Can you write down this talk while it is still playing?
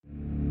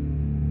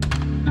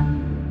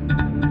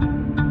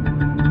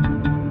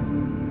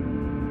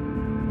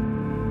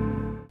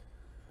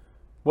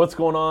What's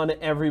going on,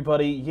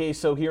 everybody?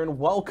 Yeso here, and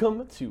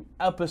welcome to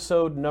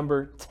episode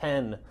number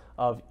 10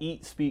 of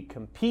Eat, Speak,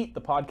 Compete,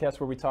 the podcast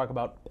where we talk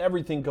about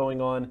everything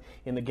going on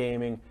in the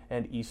gaming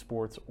and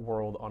esports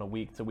world on a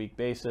week-to-week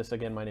basis.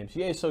 Again, my name's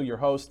Yeso, your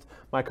host.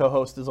 My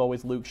co-host is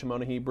always Luke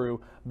Shimona Hebrew,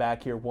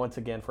 back here once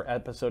again for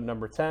episode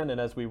number 10.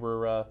 And as we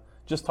were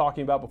just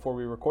talking about before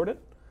we recorded,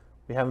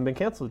 we haven't been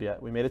canceled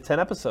yet. We made it 10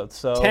 episodes.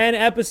 So 10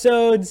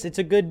 episodes. It's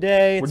a good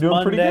day. It's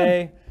doing pretty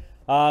Monday.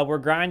 We're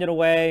grinding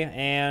away,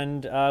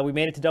 and we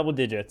made it to double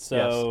digits.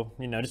 So,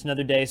 just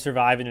another day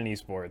surviving in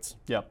esports.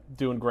 Yep,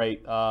 doing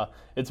great.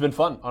 It's been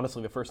fun.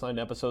 Honestly, the first 9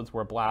 episodes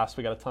were a blast.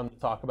 We got a ton to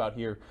talk about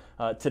here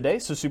today,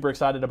 so super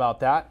excited about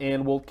that.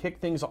 And we'll kick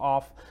things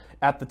off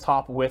at the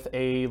top with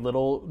a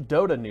little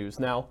Dota news.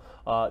 Now,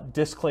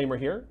 disclaimer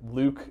here,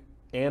 Luke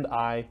and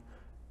I,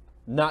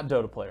 not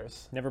Dota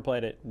players. Never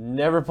played it.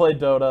 Never played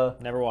Dota.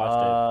 Never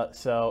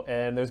watched it.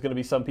 And there's going to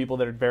be some people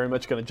that are very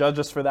much going to judge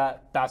us for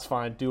that. That's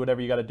fine. Do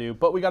whatever you got to do.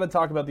 But we got to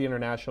talk about the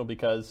international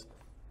because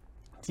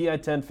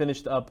TI10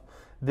 finished up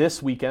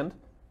this weekend,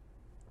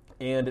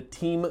 and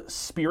Team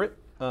Spirit,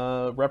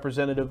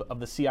 representative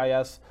of the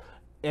CIS,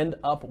 end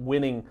up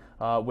winning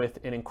with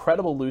an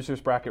incredible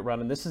losers bracket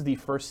run. And this is the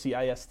first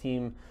CIS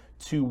team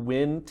to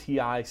win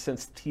TI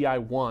since TI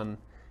won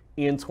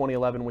in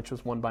 2011, which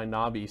was won by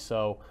Navi.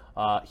 So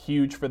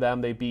huge for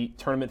them. They beat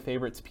tournament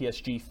favorites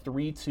PSG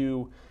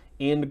 3-2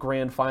 in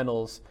grand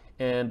finals,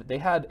 and they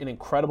had an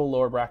incredible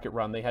lower bracket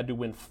run. They had to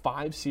win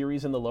 5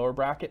 series in the lower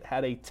bracket,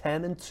 had a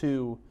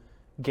 10-2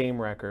 game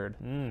record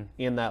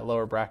in that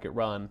lower bracket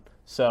run.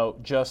 So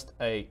just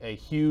a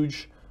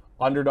huge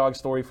underdog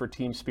story for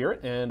Team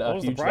Spirit, and a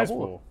huge prize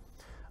pool.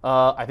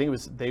 I think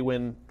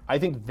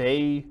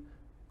they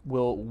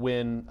will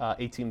win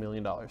 $18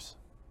 million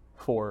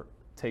for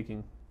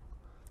taking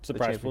So the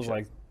prize pool's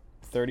like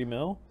 30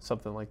 mil?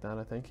 Something like that,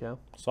 I think, yeah.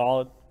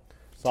 Solid.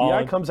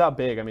 TI comes out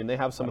big. I mean, they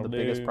have some of the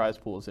That'll biggest do. prize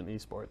pools in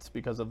esports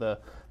because of the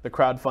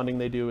crowdfunding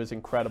they do is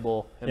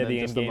incredible, and Yeah, then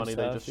the just the in-game money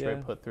they stuff, just straight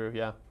yeah. put through,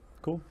 yeah.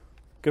 Cool.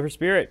 Good for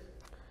Spirit.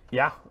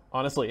 Yeah,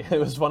 honestly, it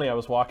was funny. I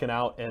was walking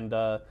out,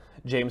 and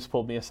James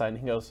pulled me aside, and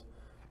he goes,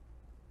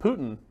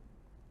 Putin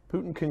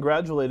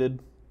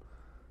congratulated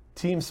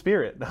Team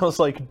Spirit. And I was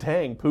like,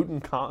 dang,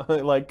 Putin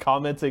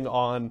commenting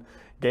on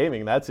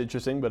gaming. That's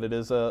interesting, but it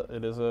is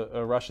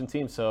a Russian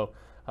team. So,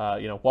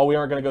 while we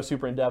aren't going to go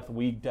super in depth,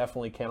 we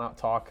definitely cannot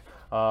talk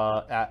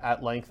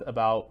at length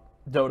about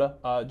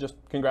Dota. Just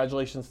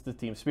congratulations to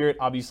Team Spirit.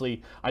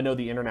 Obviously, I know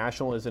the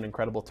International is an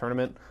incredible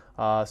tournament,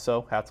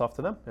 so hats off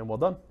to them, and well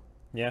done.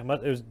 Yeah,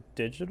 it was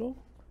digital?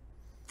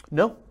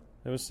 No,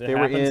 They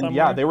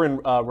were in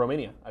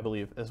Romania, I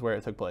believe, is where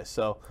it took place.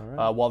 So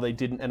while they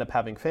didn't end up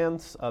having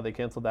fans, they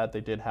canceled that.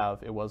 They did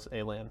have, it was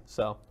a LAN.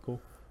 So cool.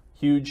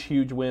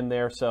 Huge win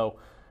there. So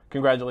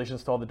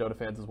congratulations to all the Dota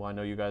fans as well. I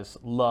know you guys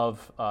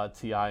love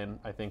TI, and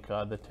I think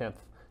the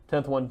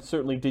 10th one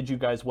certainly did you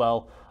guys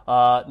well.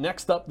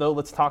 Next up, though,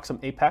 let's talk some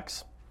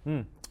Apex.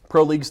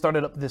 Pro League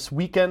started up this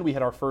weekend. We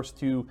had our first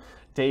 2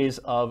 days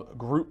of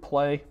group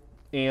play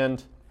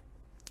and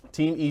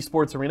Team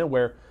Esports Arena,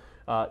 where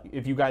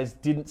if you guys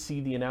didn't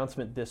see the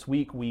announcement this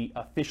week, we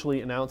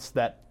officially announced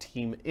that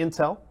Team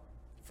Intel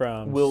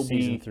from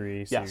Season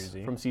 3 Series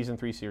E. From Season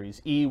 3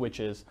 Series E, which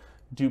is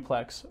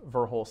Duplex,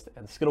 Verhulst,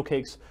 and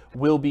Skittlecakes,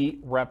 will be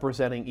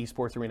representing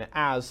Esports Arena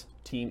as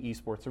Team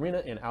Esports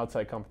Arena in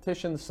outside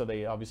competitions. So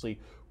they obviously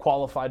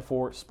qualified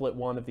for Split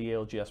 1 of the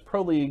ALGS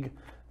Pro League.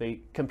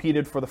 They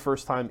competed for the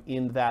first time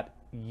in that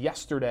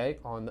yesterday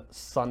on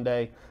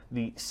Sunday,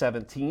 the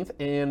 17th,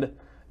 and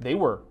they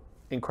were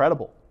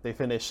incredible. They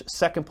finished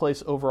second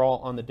place overall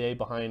on the day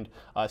behind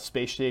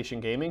Space Station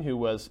Gaming, who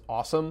was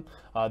awesome.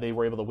 They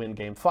were able to win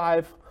Game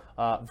 5.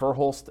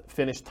 Verhulst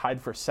finished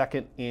tied for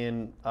second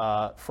in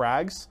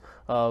frags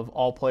of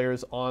all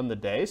players on the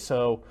day.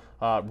 So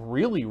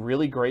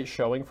really great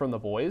showing from the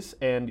boys.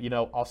 And,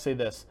 I'll say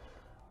this.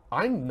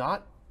 I'm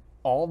not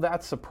all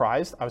that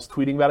surprised. I was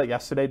tweeting about it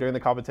yesterday during the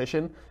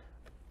competition.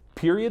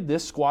 Period.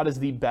 This squad is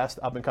the best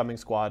up-and-coming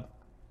squad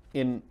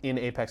in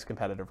Apex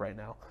competitive right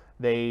now.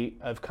 They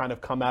have kind of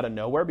come out of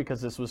nowhere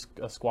because this was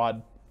a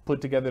squad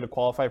put together to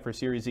qualify for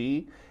Series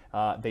E.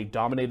 They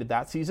dominated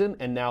that season,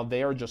 and now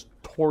they are just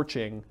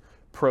torching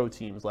pro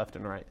teams left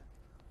and right.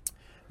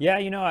 Yeah,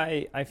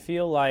 I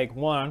feel like,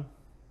 one,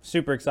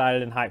 super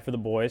excited and hyped for the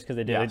boys because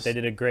they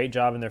did a great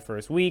job in their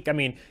first week. I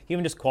mean,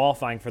 even just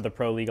qualifying for the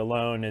Pro League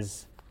alone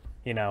is,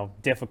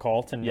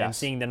 difficult, and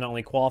seeing them not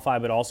only qualify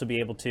but also be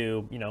able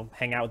to,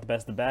 hang out with the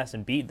best of the best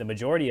and beat the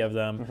majority of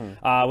them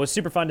was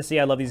super fun to see.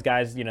 I love these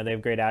guys. They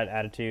have great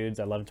attitudes.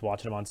 I love to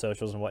watch them on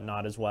socials and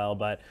whatnot as well.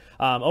 But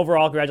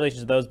overall,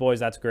 congratulations to those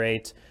boys. That's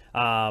great.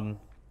 I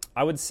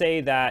would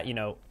say that,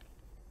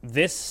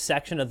 this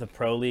section of the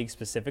Pro League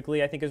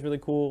specifically, I think, is really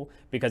cool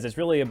because it's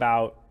really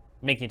about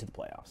making it to the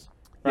playoffs.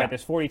 Right,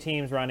 there's 40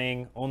 teams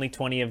running, only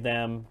 20 of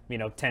them,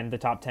 the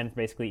top 10 for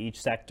basically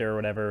each sector or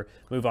whatever,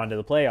 move on to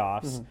the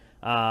playoffs.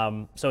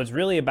 So it's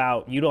really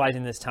about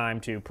utilizing this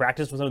time to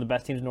practice with some of the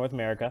best teams in North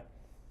America,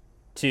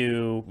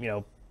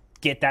 to,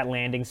 get that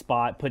landing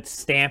spot,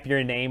 stamp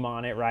your name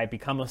on it, right?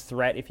 Become a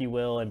threat, if you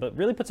will, but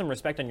really put some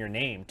respect on your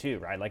name too,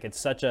 right? Like it's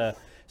such a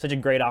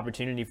great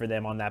opportunity for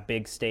them on that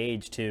big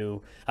stage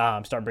to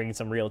start bringing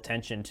some real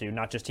attention to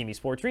not just Team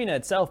Esports Arena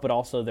itself, but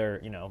also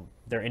their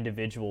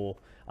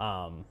individual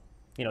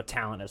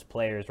talent as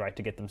players, right?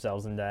 To get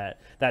themselves in that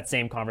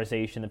same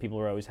conversation that people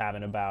are always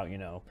having about,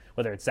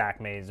 whether it's Zach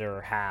Mazer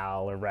or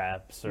Hal or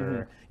Reps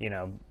or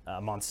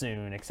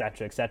Monsoon, et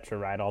cetera,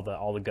 right?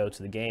 All the goats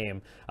of the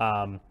game.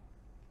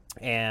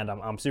 And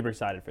I'm super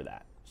excited for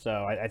that.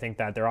 So I think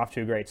that they're off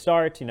to a great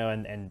start,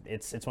 and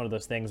it's one of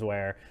those things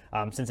where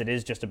since it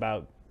is just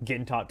about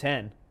getting top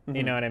 10,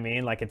 you know what I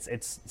mean? Like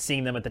it's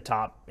seeing them at the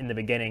top in the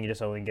beginning, it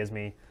just only gives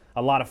me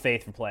a lot of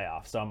faith for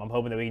playoffs. So I'm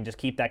hoping that we can just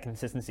keep that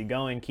consistency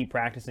going, keep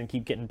practicing,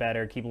 keep getting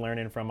better, keep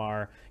learning from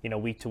our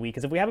week to week.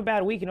 Because if we have a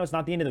bad week, it's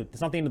not the end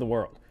of the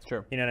world.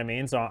 Sure. You know what I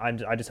mean? So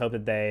I just hope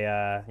that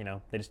they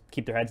they just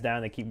keep their heads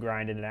down, they keep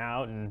grinding it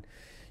out, and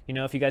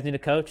if you guys need a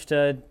coach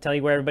to tell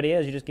you where everybody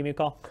is, you just give me a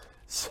call.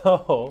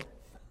 So,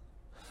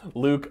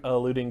 Luke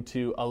alluding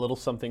to a little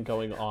something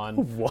going on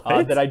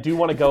that I do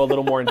want to go a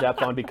little more in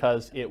depth on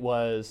because it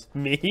was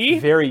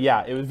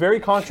it was very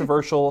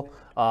controversial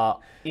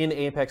in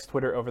Apex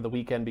Twitter over the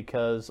weekend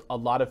because a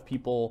lot of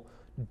people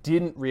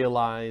didn't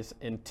realize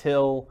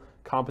until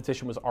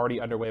competition was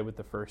already underway with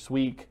the first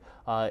week,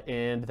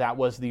 and that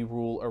was the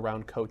rule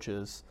around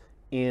coaches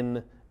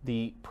in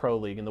the Pro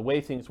League. And the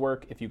way things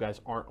work, if you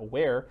guys aren't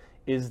aware,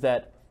 is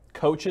that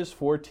coaches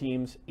for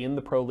teams in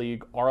the Pro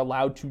League are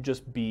allowed to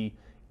just be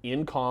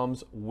in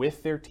comms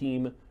with their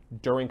team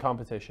during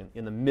competition.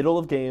 In the middle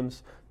of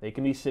games, they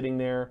can be sitting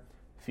there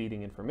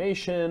feeding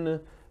information,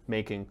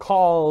 making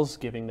calls,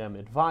 giving them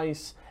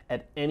advice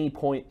at any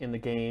point in the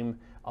game.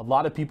 A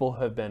lot of people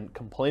have been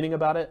complaining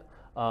about it.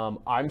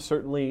 I'm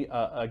certainly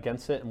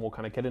against it, and we'll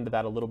kind of get into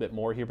that a little bit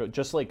more here. But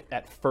just like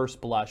at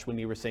first blush, when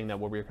you were saying that,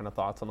 what were your kind of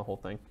thoughts on the whole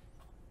thing?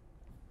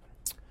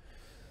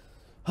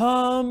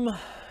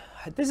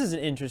 This is an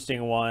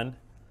interesting one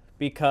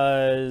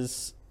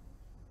because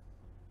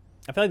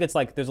I feel like it's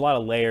like there's a lot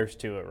of layers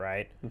to it,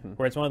 right? Mm-hmm.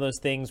 Where it's one of those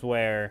things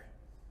where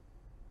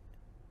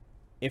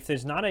if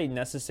there's not a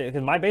necessary,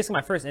 because basically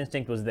my first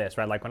instinct was this,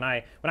 right? Like when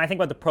I think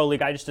about the Pro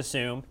League, I just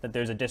assume that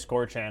there's a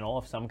Discord channel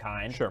of some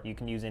kind. Sure. You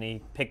can use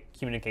pick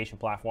communication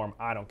platform.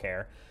 I don't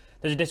care.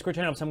 There's a Discord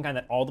channel of some kind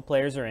that all the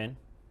players are in,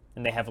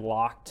 and they have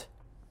locked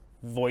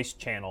voice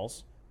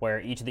channels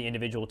where each of the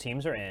individual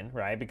teams are in,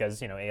 right?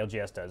 Because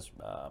ALGS does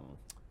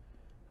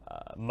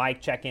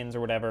mic check-ins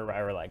or whatever, right?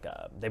 Or like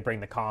they bring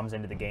the comms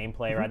into the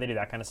gameplay, right? They do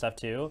that kind of stuff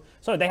too.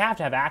 So they have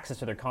to have access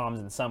to their comms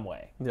in some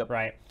way,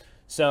 right?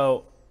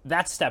 So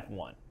that's step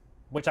one,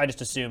 which I just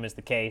assume is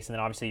the case. And then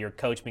obviously your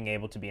coach being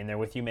able to be in there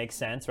with you makes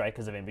sense, right?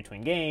 Because of in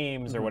between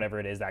games or whatever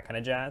it is, that kind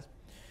of jazz.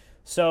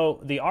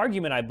 So the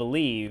argument, I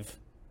believe,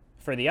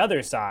 for the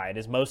other side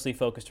is mostly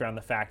focused around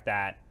the fact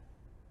that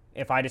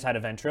if I just had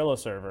a Ventrilo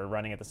server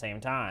running at the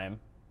same time,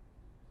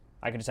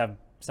 I could just have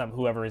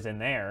whoever is in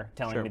there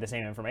telling me the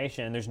same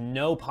information. And there's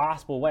no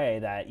possible way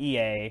that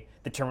EA,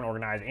 the tournament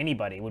organizer,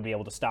 anybody would be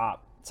able to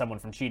stop someone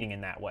from cheating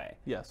in that way.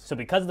 Yes. So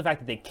because of the fact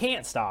that they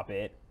can't stop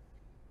it,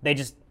 they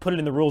just put it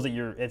in the rules that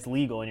it's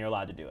legal and you're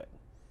allowed to do it.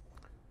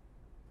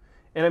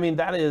 And I mean,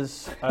 that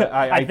is,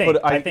 I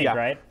think,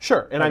 right?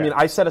 Sure. And okay. I mean,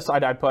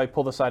 I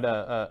pulled aside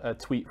a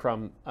tweet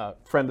from a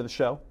friend of the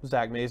show,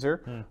 Zach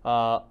Mazer,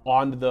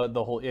 on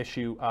the whole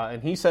issue.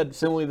 And he said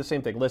similarly the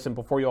same thing. Listen,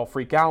 before you all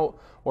freak out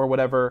or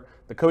whatever,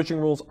 the coaching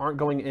rules aren't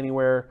going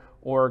anywhere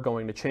or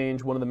going to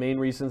change. One of the main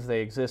reasons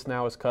they exist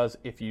now is because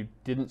if you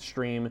didn't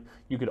stream,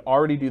 you could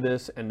already do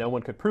this and no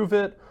one could prove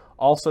it.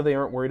 Also, they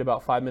aren't worried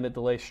about 5-minute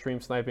delay stream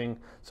sniping.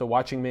 So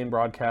watching main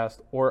broadcast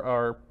or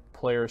our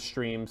players'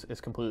 streams is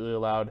completely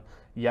allowed.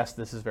 Yes,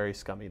 this is very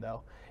scummy,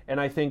 though. And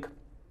I think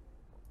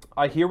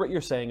I hear what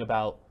you're saying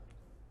about,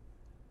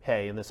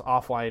 hey, in this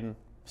offline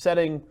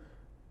setting,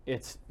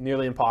 it's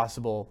nearly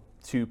impossible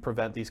to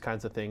prevent these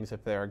kinds of things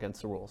if they're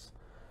against the rules.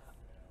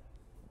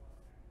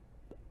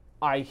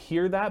 I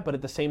hear that, but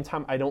at the same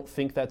time, I don't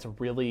think that's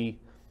really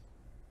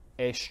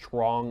a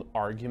strong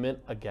argument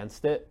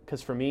against it.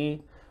 Because for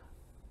me,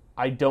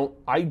 I don't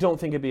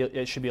think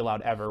it should be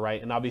allowed ever,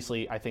 right? And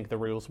obviously, I think the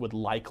rules would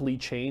likely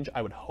change.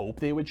 I would hope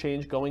they would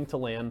change going to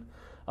LAN.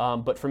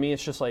 But for me,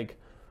 it's just like,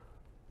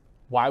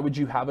 why would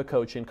you have a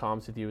coach in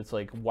comms with you? It's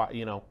like,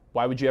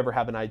 why would you ever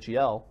have an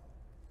IGL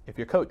if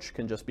your coach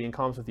can just be in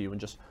comms with you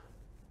and just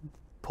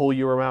pull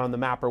you around the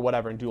map or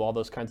whatever and do all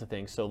those kinds of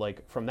things? So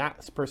like from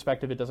that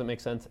perspective, it doesn't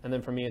make sense. And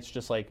then for me, it's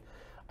just like,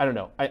 I don't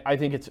know. I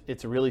think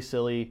it's really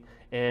silly,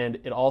 and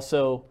it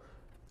also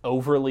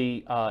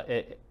overly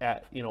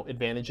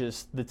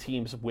advantages the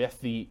teams with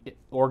the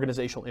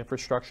organizational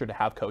infrastructure to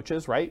have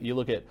coaches, right? You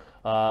look at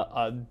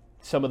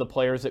some of the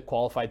players that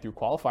qualified through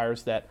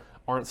qualifiers that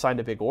aren't signed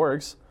to big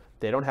orgs.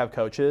 They don't have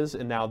coaches,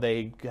 and now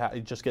they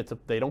don't get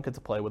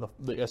to play with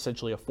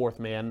essentially a fourth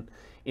man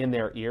in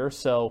their ear.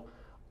 So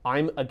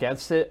I'm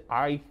against it.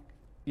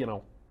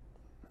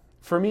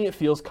 For me, it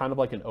feels kind of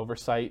like an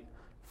oversight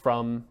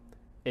from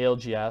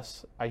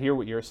ALGS. I hear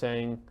what you're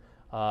saying.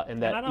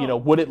 And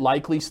that, would it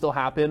likely still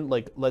happen?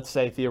 Like, let's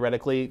say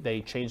theoretically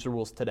they change the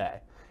rules today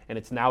and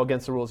it's now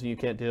against the rules and you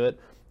can't do it.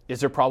 Is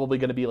there probably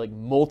going to be like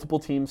multiple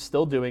teams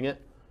still doing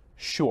it?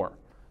 Sure.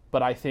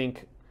 But I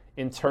think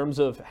in terms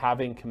of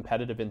having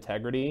competitive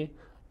integrity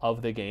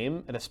of the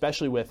game, and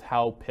especially with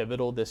how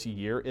pivotal this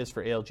year is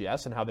for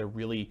ALGS and how they're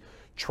really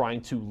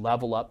trying to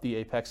level up the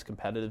Apex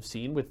competitive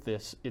scene with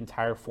this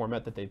entire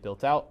format that they've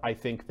built out, I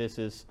think this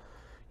is,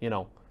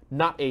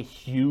 not a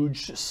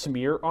huge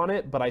smear on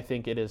it, but I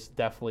think it is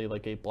definitely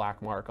like a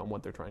black mark on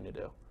what they're trying to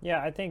do.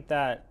 Yeah, I think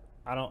that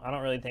I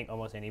don't really think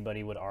almost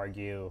anybody would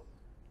argue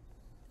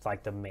it's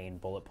like the main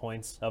bullet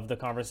points of the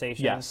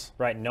conversation. Yes.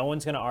 Right. No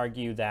one's going to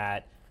argue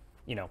that,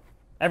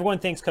 everyone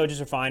thinks coaches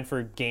are fine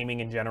for gaming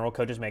in general.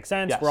 Coaches make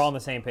sense. Yes. We're all on the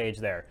same page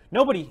there.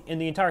 Nobody in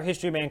the entire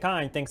history of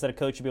mankind thinks that a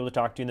coach should be able to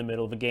talk to you in the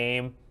middle of a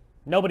game.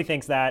 Nobody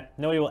thinks that.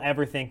 Nobody will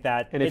ever think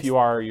that. And if you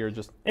are, you're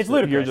just... It's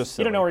ludicrous. You're just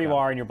silly. You don't know where you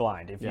are and you're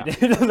blind. If you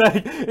know what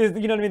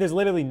I mean? There's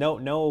literally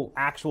no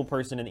actual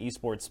person in the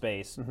esports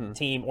space,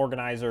 team,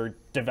 organizer,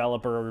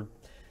 developer,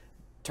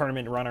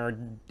 tournament runner,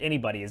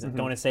 anybody is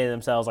going to say to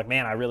themselves, like,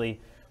 man, I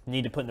really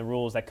need to put in the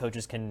rules that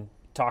coaches can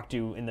talk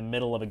to in the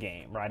middle of a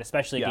game, right?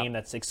 Especially a game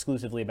that's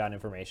exclusively about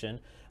information.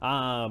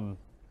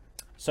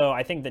 So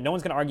I think that no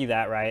one's going to argue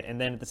that, right?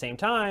 And then at the same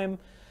time,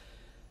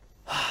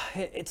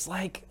 it's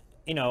like...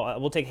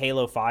 we'll take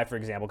Halo 5, for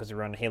example, because we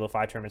run Halo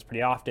 5 tournaments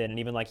pretty often. And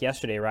even like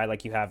yesterday, right,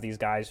 like you have these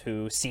guys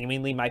who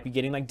seemingly might be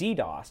getting like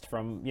DDoSed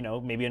from,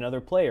 maybe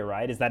another player,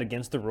 right? Is that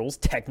against the rules?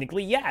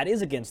 Technically, yeah, it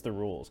is against the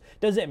rules.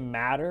 Does it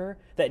matter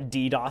that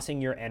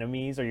DDoSing your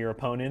enemies or your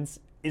opponents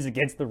is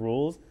against the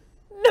rules?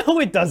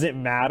 No, it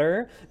doesn't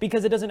matter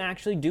because it doesn't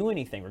actually do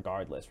anything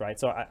regardless, right?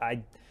 So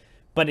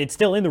but it's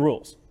still in the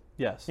rules.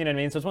 Yes. You know what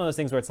I mean? So it's one of those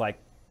things where it's like,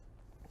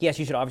 yes,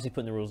 you should obviously put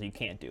in the rules that you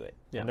can't do it.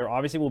 Yeah. And there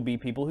obviously will be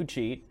people who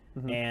cheat.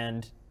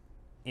 And,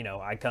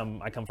 I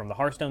come from the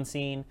Hearthstone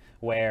scene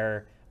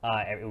where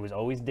it was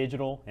always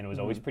digital and it was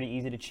always pretty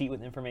easy to cheat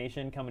with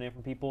information coming in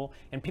from people.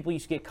 And people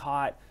used to get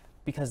caught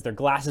because their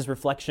glasses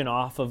reflection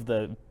off of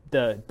the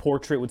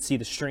portrait would see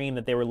the stream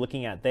that they were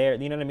looking at there.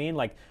 You know what I mean?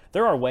 Like,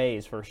 there are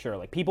ways for sure.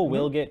 Like, people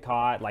will get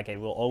caught. Like, it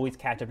will always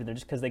catch up to them.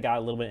 Just because they got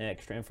a little bit of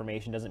extra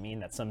information doesn't mean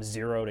that some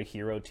zero to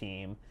hero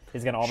team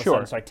is going to all of a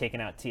sudden start taking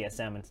out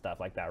TSM and stuff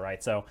like that,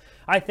 right? So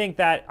I think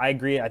that I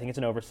agree. I think it's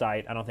an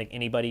oversight. I don't think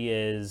anybody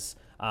is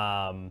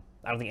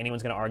I don't think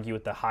anyone's going to argue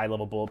with the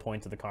high-level bullet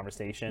points of the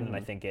conversation, and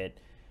I think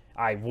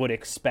I would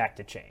expect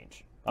a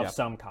change of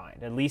some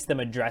kind. At least them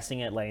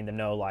addressing it, letting them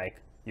know, like,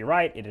 you're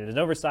right, it is an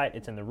oversight,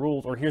 it's in the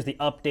rules, or here's the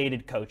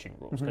updated coaching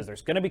rules, because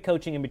there's going to be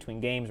coaching in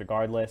between games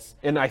regardless.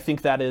 And I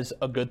think that is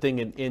a good thing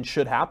and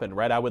should happen,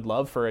 right? I would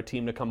love for a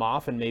team to come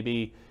off and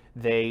maybe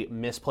they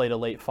misplayed a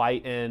late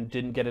fight and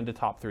didn't get into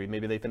top 3.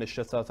 Maybe they finished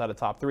just outside of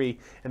top 3,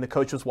 and the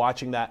coach was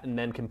watching that and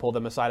then can pull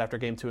them aside after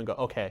game 2 and go,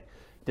 okay,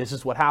 this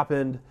is what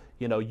happened.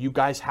 You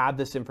guys had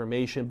this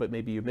information, but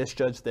maybe you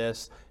misjudged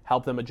this.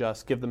 Help them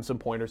adjust, give them some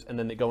pointers, and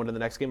then they go into the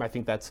next game. I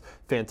think that's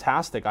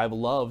fantastic. I've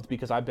loved,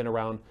 because I've been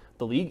around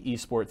the League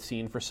esports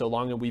scene for so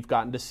long, and we've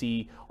gotten to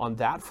see on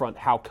that front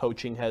how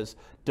coaching has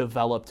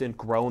developed and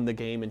grown the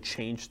game and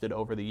changed it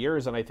over the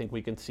years. And I think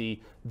we can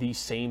see these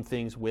same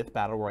things with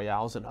Battle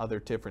Royales and other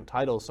different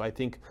titles. So I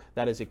think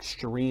that is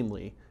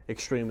extremely,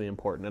 extremely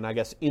important. And I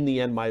guess in the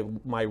end,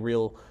 my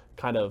real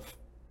kind of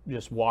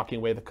just walking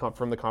away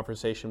from the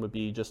conversation would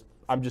be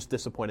I'm just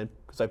disappointed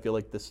because I feel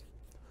like this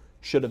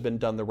should have been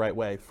done the right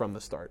way from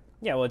the start.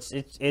 Yeah, well,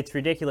 it's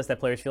ridiculous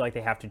that players feel like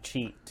they have to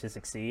cheat to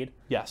succeed.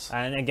 Yes.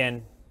 And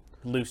again,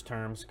 loose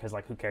terms, because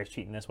like, who cares,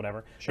 cheating this,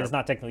 whatever. Sure. It's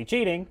not technically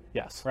cheating.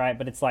 Yes. Right,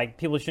 but it's like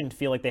people shouldn't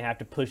feel like they have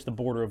to push the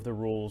border of the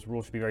rules.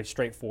 Rules should be very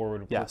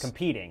straightforward. Yes. We're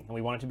competing, and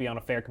we want it to be on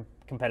a fair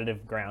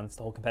competitive ground. It's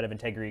the whole competitive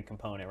integrity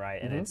component,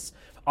 right? And it's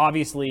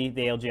obviously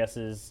the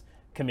ALGS's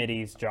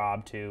committee's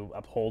job to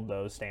uphold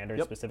those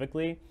standards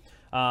specifically.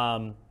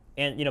 And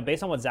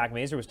based on what Zach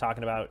Mazer was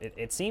talking about,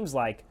 it seems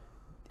like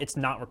it's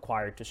not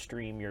required to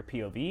stream your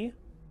POV.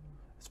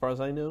 As far as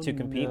I know, to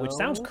compete, which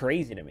sounds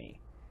crazy to me.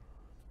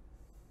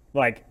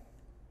 Like,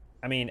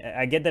 I mean,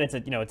 I get that it's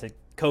a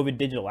COVID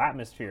digital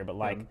atmosphere, but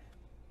like,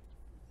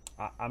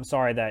 I'm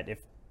sorry that if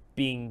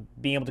being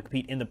able to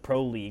compete in the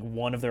pro league,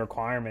 one of the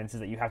requirements is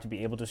that you have to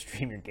be able to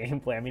stream your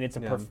gameplay. I mean, it's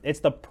it's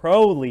the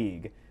pro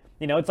league.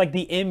 It's like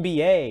the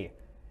NBA.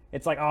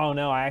 It's like, oh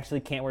no, I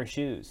actually can't wear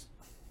shoes.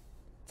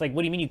 It's like,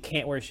 what do you mean you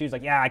can't wear shoes?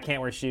 Like, yeah, I can't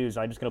wear shoes.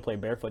 I'm just gonna play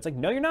barefoot. It's like,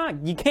 no, you're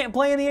not. You can't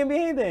play in the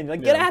NBA then.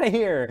 Like, get out of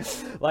here.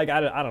 Like, I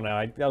don't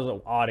know. That was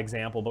an odd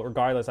example, but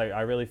regardless,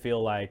 I really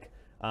feel like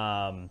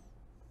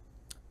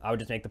I would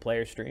just make the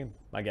players stream,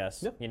 I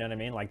guess. Yep. You know what I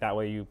mean? Like, that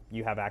way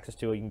you have access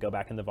to it. You can go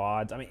back in the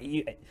VODs. I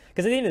mean,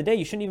 because at the end of the day,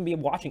 you shouldn't even be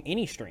watching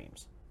any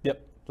streams.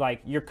 Yep.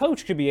 Like, your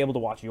coach should be able to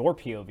watch your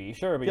POV,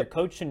 sure, but your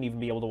coach shouldn't even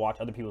be able to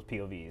watch other people's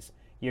POVs.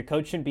 Your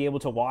coach shouldn't be able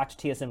to watch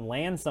TSM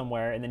land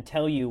somewhere and then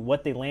tell you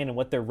what they land and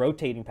what their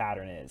rotating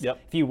pattern is. Yep.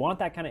 If you want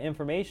that kind of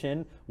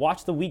information,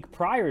 watch the week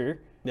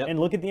prior and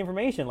look at the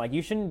information. Like,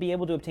 you shouldn't be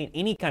able to obtain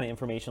any kind of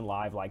information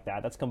live like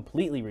that. That's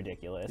completely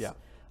ridiculous. Yeah.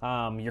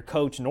 your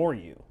coach nor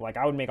you. Like,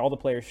 I would make all the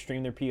players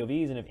stream their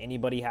POVs, and if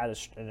anybody had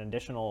an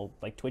additional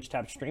like Twitch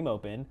tab stream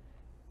open,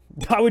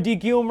 I would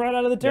DQ them right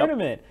out of the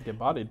tournament. Get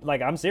bodied.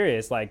 Like, I'm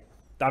serious. Like,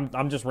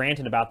 I'm just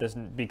ranting about this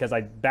because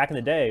back in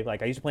the day,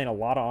 like, I used to play in a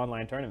lot of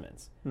online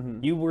tournaments.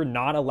 You were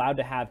not allowed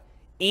to have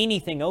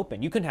anything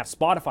open. You couldn't have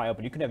Spotify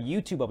open. You couldn't have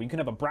YouTube open. You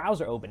couldn't have a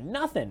browser open.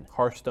 Nothing.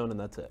 Hearthstone, and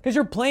that's it. Because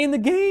you're playing the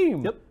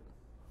game. Yep.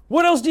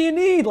 What else do you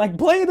need? Like,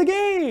 play the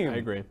game. I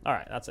agree. All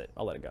right, that's it.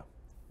 I'll let it go.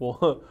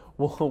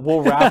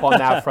 We'll wrap on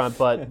that front,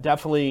 but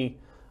definitely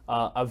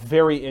a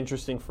very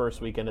interesting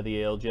first weekend of the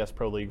ALGS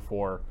Pro League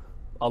for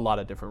a lot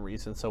of different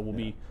reasons. So we'll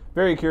be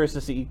very curious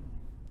to see,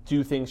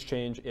 do things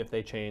change? If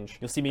they change,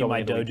 you'll see me in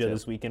my dojo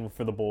this weekend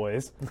for the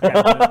boys.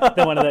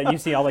 The one that you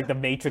see all like the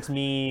Matrix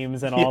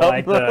memes and all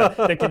like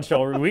the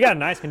control room. We got a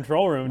nice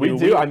control room. We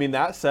do. I mean,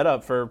 that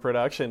setup for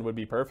production would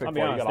be perfect. I'll be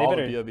honest, you got all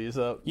the POVs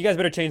up. You guys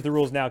better change the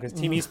rules now because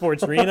Team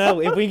Esports Arena.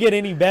 If we get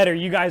any better,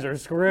 you guys are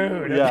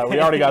screwed. Yeah, we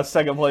already got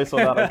second place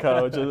without a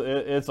coach.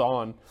 It's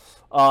on.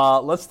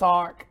 Let's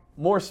talk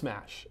more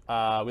Smash.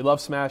 We love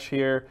Smash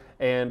here,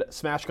 and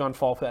SmashCon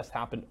Fall Fest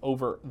happened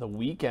over the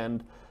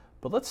weekend.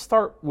 But let's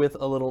start with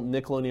a little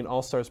Nickelodeon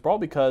All-Stars Brawl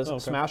because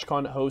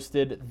SmashCon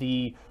hosted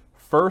the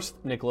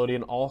first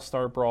Nickelodeon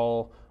All-Star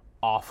Brawl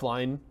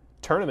offline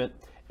tournament,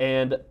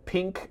 and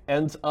Pink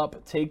ends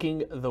up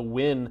taking the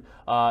win.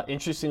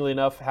 Interestingly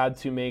enough, had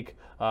to make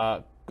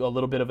a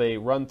little bit of a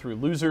run through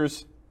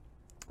losers,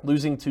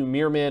 losing to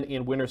Mirrorman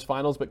in winners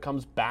finals, but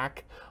comes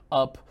back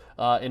up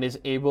and is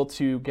able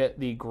to get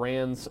the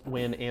grands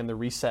win and the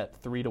reset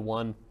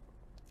 3-1.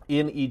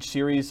 In each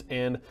series,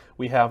 and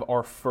we have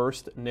our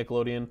first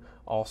Nickelodeon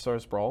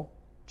All-Stars Brawl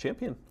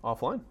champion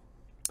offline.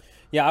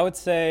 Yeah, I would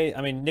say.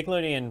 I mean,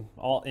 Nickelodeon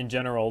in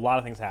general, a lot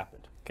of things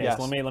happened. Okay, yes.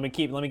 So let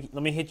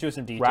me hit you with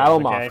some details. Rattle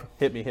them okay? off.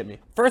 Hit me.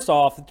 First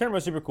off, the tournament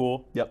was super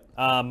cool. Yep.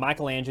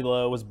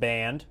 Michelangelo was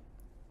banned.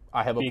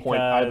 I have a point.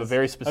 I have a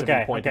very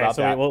specific point about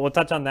so that. We'll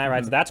touch on that,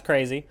 right? So that's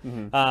crazy.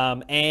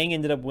 Aang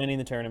ended up winning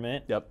the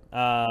tournament. Yep.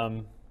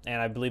 And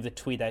I believe the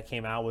tweet that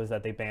came out was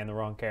that they banned the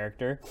wrong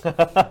character.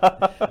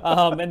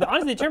 And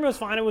honestly, the tournament was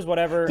fine. It was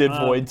whatever. Did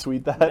Void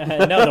tweet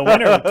that? No, the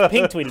winner,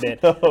 Pink, tweeted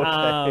it.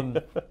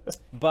 Okay.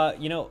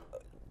 But,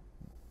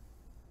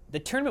 the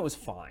tournament was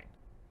fine.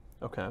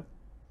 Okay.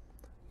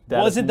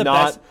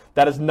 Best.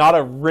 That is not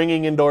a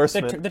ringing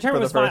endorsement. The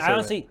tournament was fine.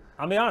 Honestly,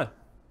 I'll be honest.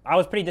 I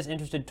was pretty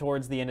disinterested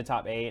towards the end of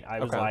top 8.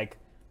 I was like,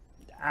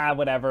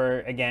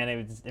 whatever. Again,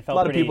 it felt a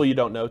lot of people you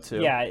don't know,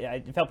 too. Yeah,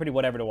 it felt pretty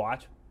whatever to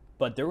watch.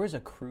 But there was a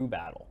crew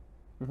battle.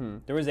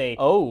 There was a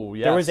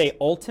There was a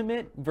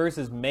Ultimate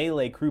versus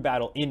Melee crew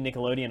battle in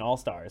Nickelodeon All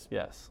Stars.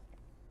 Yes.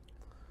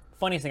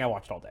 Funniest thing I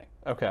watched all day.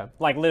 Okay.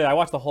 Like literally, I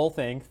watched the whole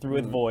thing through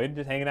with Void,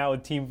 just hanging out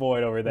with Team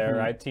Void over there,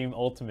 right? Team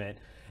Ultimate,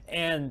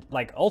 and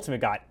like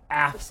Ultimate got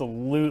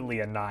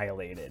absolutely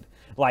annihilated.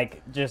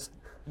 Like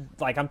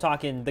I'm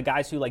talking the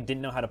guys who like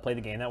didn't know how to play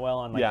the game that well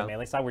on like the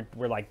Melee side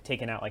were like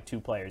taking out like 2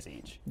 players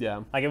each.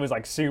 Yeah. Like it was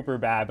like super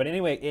bad. But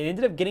anyway, it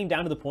ended up getting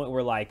down to the point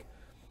where like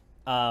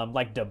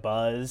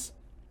DeBuzz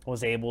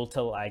was able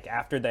to like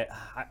after that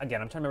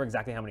again I'm trying to remember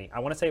exactly how many. I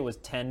want to say it was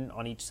 10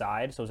 on each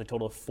side, so it was a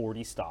total of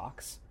 40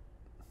 stocks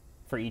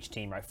for each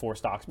team, right? 4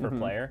 stocks per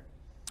player.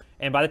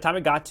 And by the time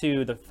it got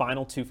to the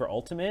final 2 for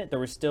Ultimate, there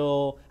was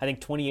still I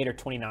think 28 or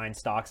 29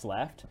 stocks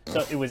left.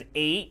 So it was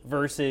 8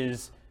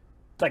 versus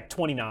like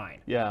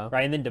 29. Yeah.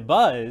 Right, and then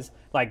DeBuzz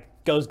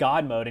like goes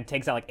God mode and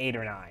takes out like 8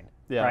 or 9.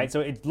 Yeah. Right, so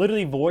it's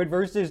literally Void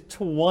versus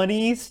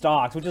 20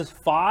 stocks, which is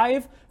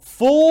 5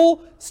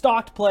 full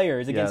stocked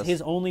players against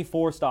his only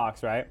 4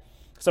 stocks, right?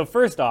 So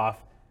first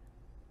off,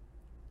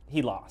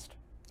 he lost.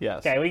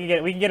 Yes. Okay, we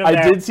can get him I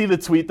there. did see the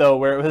tweet though,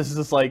 where it was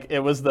just like it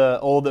was the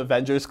old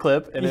Avengers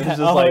clip, and it was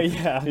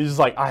just he's just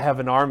like, I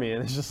have an army,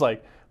 and it's just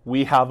like,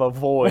 we have a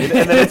Void,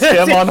 and then it's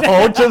him on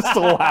hold just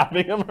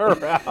slapping him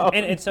around.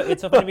 And it's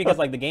so funny because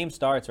like the game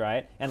starts,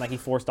 right, and like he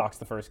 4 stocks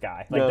the first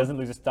guy, like doesn't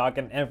lose a stock,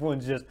 and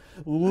everyone's just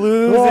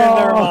losing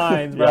their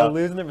minds, bro.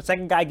 Losing their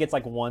second guy gets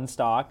like 1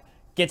 stock,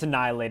 gets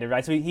annihilated,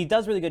 right? So he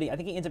does really good. I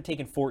think he ends up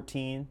taking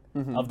 14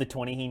 of the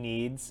 20 he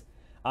needs.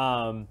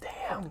 Damn.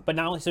 But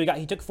not only so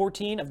he took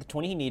 14 of the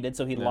 20 he needed,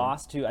 so he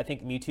lost to I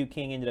think Mewtwo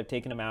King ended up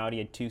taking him out. He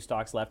had 2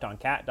 stocks left on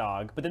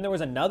CatDog, but then there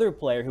was another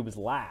player who was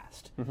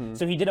last.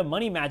 So he did a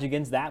money match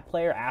against that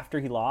player after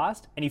he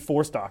lost, and he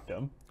 4-stocked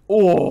him.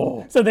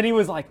 Oh. So then he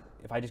was like,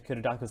 if I just could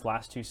have docked those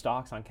last 2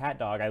 stocks on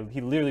CatDog, he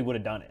literally would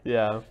have done it.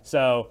 Yeah.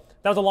 So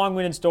that was a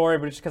long-winded story,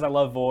 but it's just because I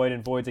love Void,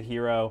 and Void's a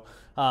hero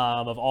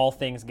of all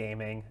things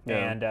gaming,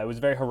 and it was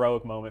a very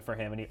heroic moment for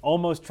him, and he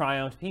almost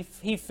triumphed.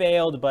 He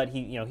failed, but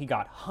he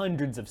got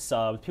hundreds of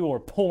subs. People were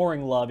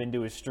pouring love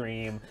into his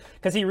stream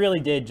because he really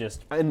did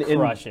just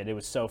crush it. It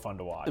was so fun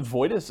to watch.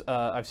 Void is.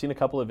 I've seen a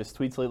couple of his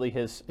tweets lately.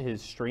 His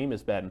stream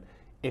has been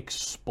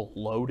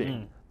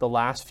exploding the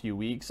last few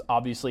weeks.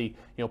 Obviously,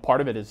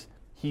 part of it is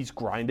he's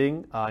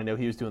grinding. I know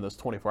he was doing those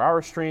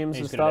 24-hour streams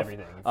and stuff.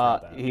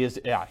 He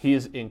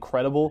is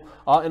incredible.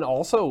 And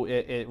also,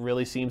 it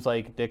really seems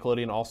like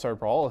Nickelodeon All-Star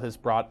Brawl has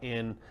brought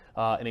in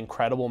an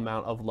incredible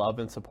amount of love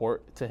and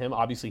support to him.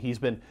 Obviously, he's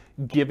been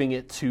giving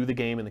it to the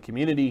game and the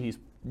community. He's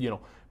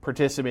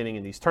participating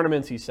in these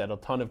tournaments. He said a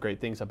ton of great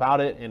things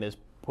about it and is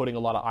putting a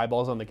lot of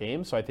eyeballs on the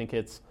game. So I think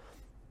it's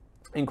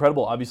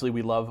incredible. Obviously,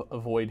 we love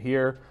Void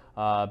here.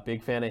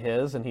 Big fan of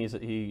his, and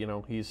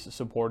he's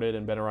supported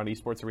and been around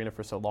Esports Arena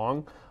for so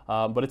long.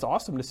 But it's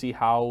awesome to see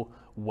how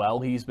well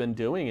he's been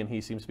doing, and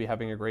he seems to be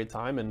having a great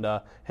time and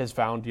has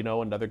found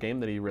another game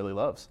that he really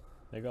loves.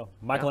 There you go,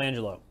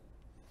 Michelangelo.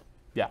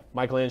 Yeah,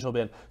 Michelangelo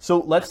banned. So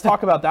let's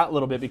talk about that a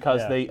little bit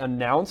because they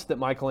announced that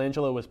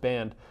Michelangelo was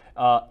banned,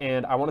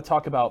 and I want to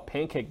talk about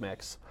Pancake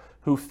Mix,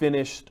 who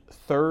finished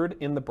 3rd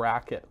in the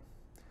bracket.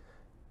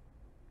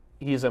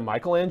 He's a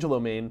Michelangelo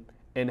main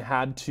and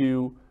had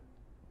to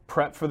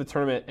prep for the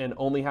tournament and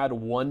only had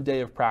 1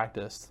 day of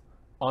practice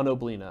on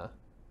Oblina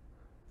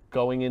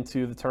going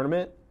into the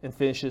tournament and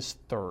finishes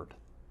 3rd.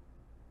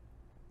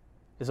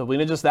 Is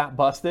Oblina just that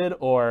busted,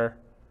 or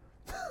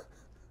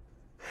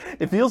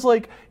it feels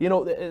like,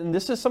 and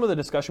this is some of the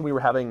discussion we were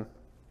having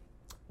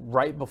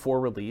right before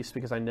release,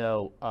 because I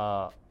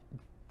know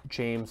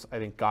James, I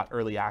think, got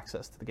early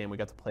access to the game. We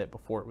got to play it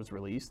before it was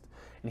released,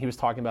 and he was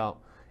talking about,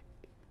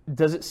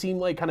 does it seem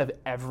like kind of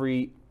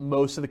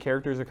most of the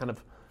characters are kind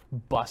of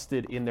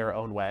busted in their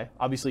own way?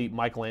 Obviously,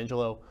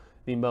 Michelangelo,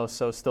 the most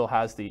so, still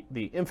has the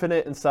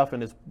infinite and stuff,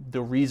 and is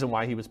the reason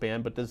why he was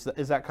banned. But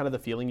is that kind of the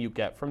feeling you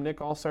get from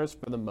Nick All-Stars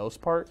for the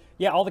most part?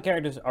 Yeah, all the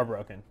characters are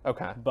broken.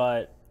 Okay.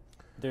 But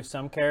there's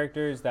some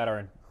characters that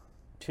are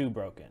too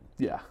broken.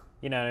 Yeah.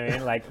 You know what I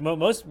mean? Like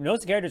most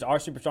characters are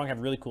super strong, have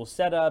really cool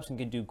setups, and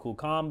can do cool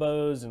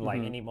combos, and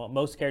like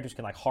most characters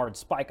can like hard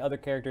spike other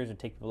characters and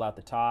take people out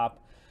the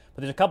top.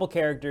 But there's a couple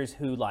characters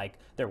who, like,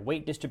 their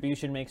weight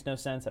distribution makes no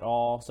sense at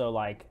all. So,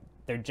 like,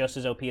 they're just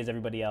as OP as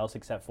everybody else,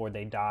 except for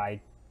they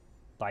die,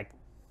 like,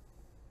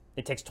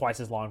 it takes twice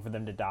as long for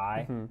them to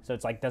die. So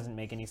it's, like, doesn't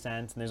make any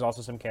sense. And there's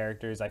also some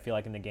characters, I feel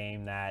like, in the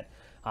game that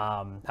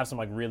have some,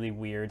 like, really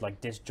weird,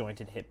 like,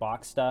 disjointed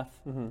hitbox stuff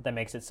that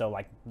makes it so,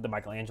 like, the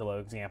Michelangelo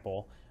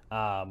example,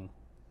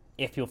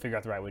 if you'll figure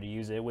out the right way to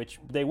use it, which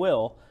they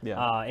will,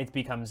 it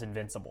becomes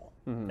invincible.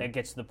 It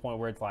gets to the point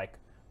where it's like,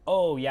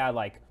 oh, yeah,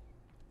 like,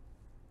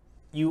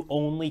 you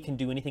only can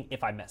do anything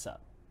if I mess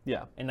up.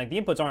 Yeah. And like the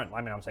inputs aren't,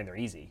 I'm saying they're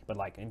easy, but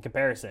like in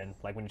comparison,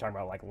 like when you're talking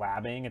about like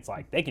labbing, it's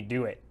like they can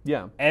do it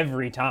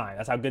every time.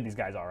 That's how good these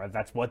guys are.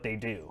 That's what they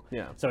do.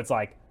 Yeah. So it's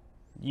like,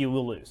 you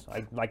will lose.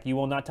 Like you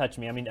will not touch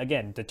me. I mean,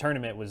 again, the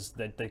tournament was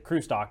the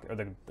crew stock, or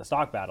the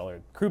stock battle, or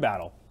crew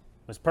battle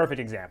was a perfect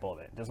example of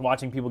it. Just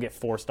watching people get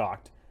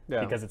 4-stocked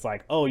because it's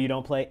like, oh, you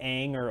don't play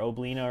Aang or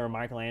Oblina or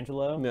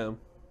Michelangelo? No.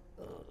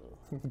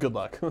 Good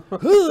luck.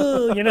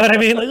 You know what I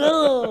mean? Like,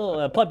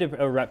 Plup did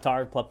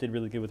Plup did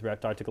really good with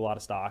Reptar. Took a lot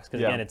of stocks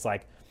because again, it's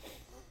like,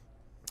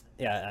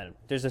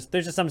 there's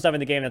just some stuff in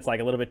the game that's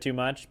like a little bit too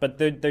much. But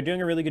they're doing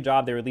a really good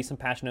job. They released some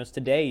patch notes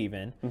today,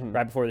 even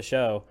right before the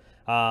show.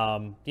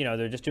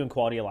 They're just doing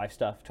quality of life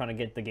stuff, trying to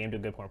get the game to a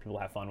good point where people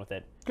have fun with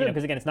it.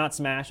 Because again, it's not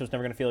Smash, so it's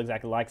never going to feel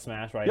exactly like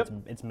Smash, right?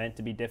 It's meant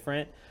to be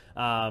different.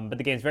 But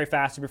the game's very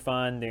fast, super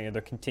fun.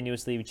 They're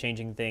continuously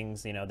changing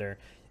things. They're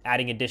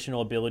adding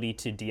additional ability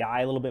to DI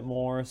a little bit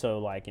more, so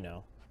like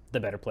the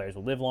better players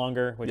will live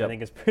longer, which I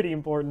think is pretty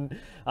important,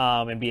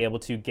 and be able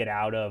to get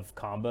out of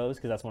combos,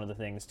 because that's one of the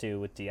things too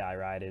with DI,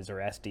 right? Or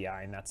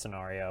SDI in that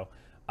scenario,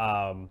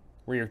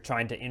 where you're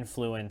trying to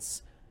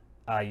influence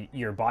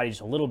your body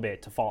just a little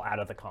bit to fall out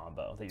of the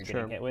combo that you're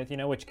getting hit with,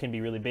 which can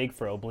be really big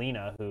for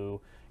Oblina,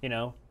 who,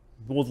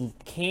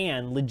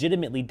 can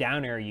legitimately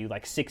down air you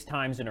like 6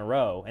 times in a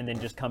row and then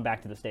just come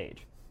back to the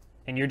stage.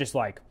 And you're just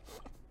like...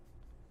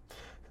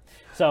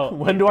 So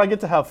when do I get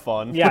to have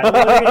fun? Yeah. But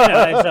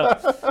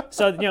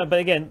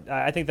again,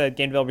 I think the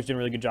game developers doing a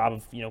really good job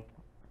of,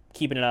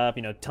 keeping it up.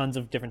 Tons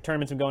of different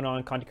tournaments are going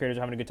on. Content creators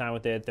are having a good time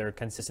with it. They're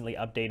consistently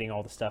updating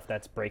all the stuff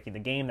that's breaking the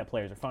game that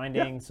players are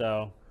finding.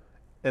 So,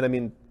 and I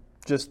mean,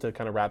 just to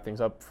kind of wrap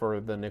things up for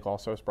the Nick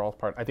All-Stars Brawl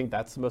part, I think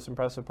that's the most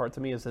impressive part to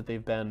me, is that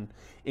they've been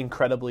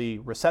incredibly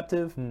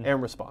receptive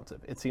and responsive.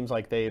 It seems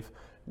like they've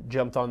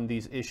jumped on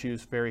these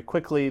issues very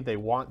quickly. They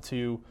want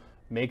to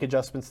make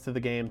adjustments to the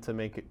game to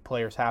make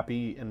players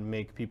happy and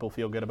make people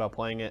feel good about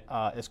playing it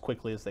as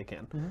quickly as they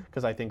can.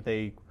 Because I think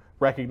they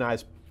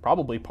recognize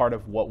probably part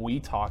of what we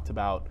talked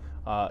about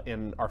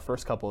in our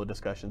first couple of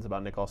discussions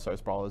about Nick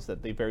All-Stars Brawl, is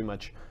that they very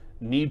much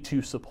need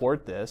to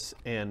support this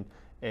and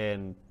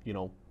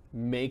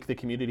make the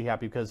community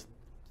happy, because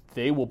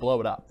they will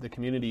blow it up. The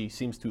community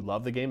seems to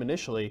love the game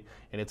initially,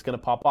 and it's going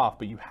to pop off,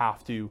 but you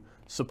have to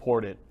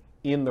support it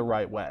in the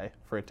right way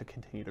for it to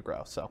continue to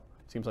grow. So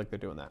it seems like they're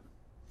doing that.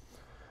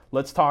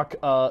 Let's talk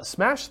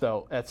Smash,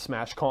 though, at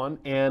SmashCon,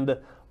 and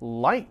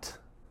Light.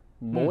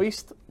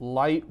 Moist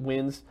Light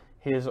wins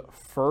his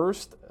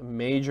first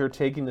major,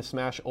 taking the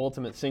Smash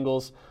Ultimate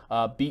Singles,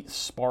 beat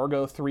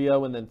Spargo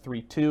 3-0 and then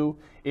 3-2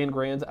 in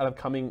Grands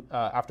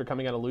after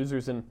coming out of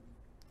losers. And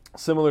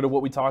similar to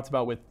what we talked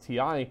about with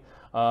TI,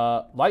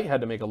 Light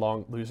had to make a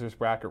long losers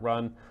bracket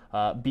run,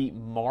 beat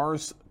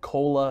Mars,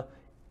 Cola,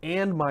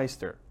 and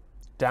Meister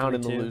down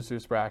in the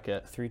losers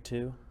bracket.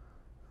 3-2.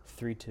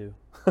 3-2.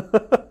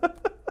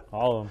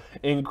 All of them.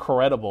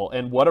 Incredible.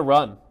 And what a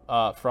run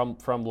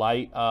from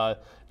Light,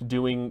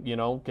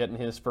 getting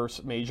his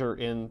first major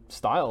in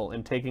style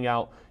and taking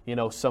out,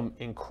 some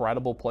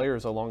incredible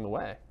players along the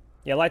way.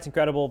 Yeah, Light's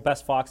incredible.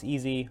 Best Fox,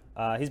 easy.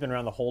 He's been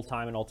around the whole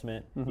time in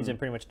Ultimate. He's in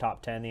pretty much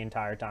top 10 the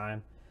entire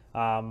time.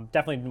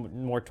 Definitely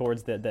more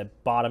towards the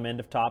bottom end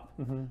of top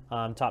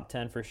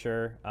 10 for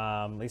sure.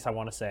 At least I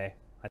want to say.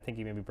 I think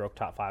he maybe broke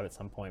top 5 at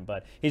some point,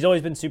 but he's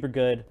always been super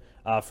good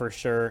for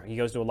sure. He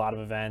goes to a lot of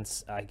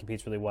events. He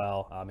competes really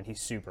well, and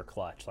he's super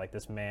clutch. Like,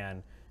 this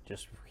man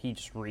he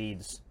just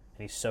reads,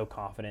 and he's so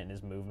confident in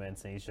his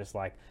movements, and he's just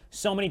like,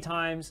 so many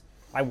times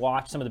I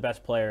watch some of the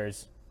best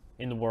players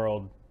in the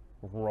world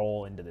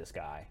roll into this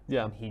guy.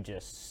 Yeah. And he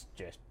just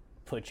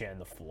put you on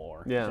the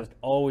floor. Yeah. Just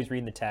always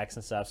reading the text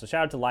and stuff. So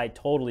shout out to Light,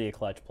 totally a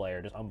clutch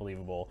player, just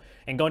unbelievable.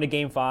 And going to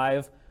Game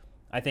 5,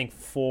 I think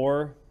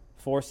four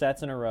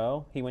sets in a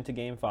row, he went to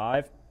Game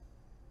 5.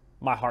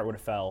 My heart would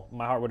have fell.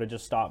 My heart would have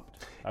just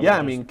stopped.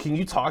 Can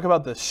you talk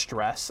about the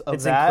stress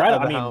of that?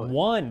 It's incredible.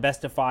 One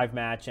best of 5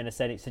 match in a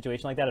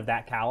situation like that of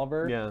that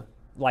caliber. Yeah.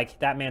 Like,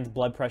 that man's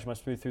blood pressure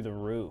must be through the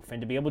roof.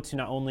 And to be able to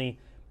not only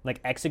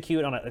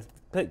execute on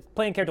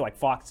playing a character like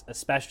Fox,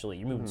 especially,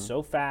 you're moving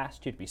so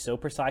fast. You have to be so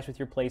precise with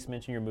your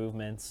placements and your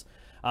movements.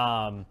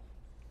 And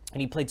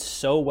he played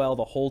so well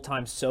the whole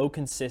time, so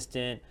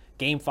consistent.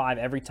 Game 5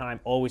 every time,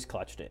 always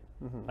clutched it.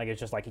 Like, it's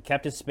just like he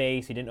kept his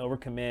space, he didn't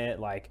overcommit.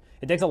 Like,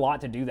 it takes a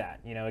lot to do that,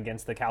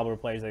 against the caliber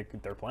of players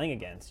that they're playing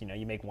against.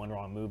 You make one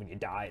wrong move and you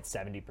die at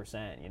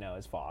 70%,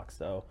 as Fox.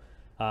 So,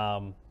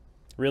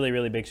 really,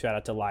 really big shout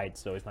out to Light.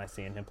 It's always nice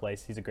seeing him play.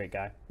 He's a great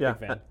guy. Yeah,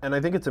 big fan. And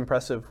I think it's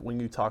impressive when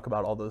you talk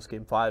about all those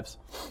Game 5s,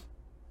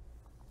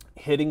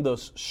 hitting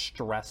those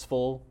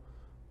stressful,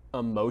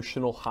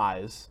 emotional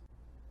highs,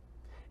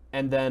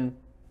 and then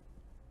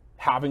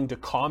having to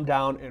calm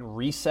down and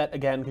reset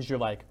again because you're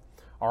like,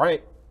 all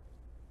right,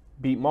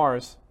 beat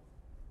Mars.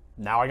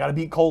 Now I got to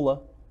beat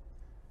Cola.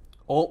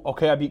 Oh,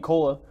 okay, I beat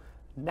Cola.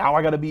 Now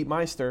I got to beat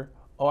Meister.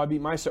 Oh, I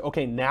beat Meister.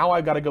 Okay, now I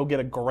got to go get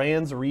a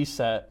Grands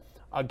reset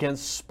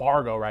against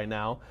Spargo right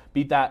now.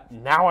 Beat that.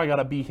 Now I got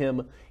to beat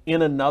him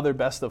in another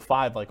best of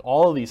 5. Like,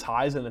 all of these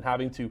highs and then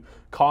having to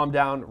calm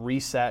down,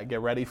 reset,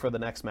 get ready for the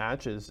next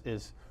match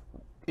is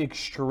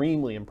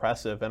extremely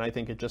impressive. And I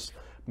think it just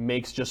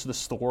makes just the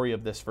story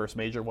of this first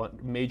major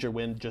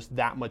win just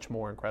that much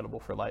more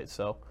incredible for Light.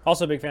 So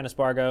also a big fan of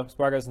Spargo.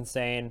 Spargo's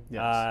insane.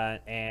 Yes.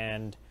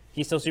 And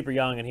he's still super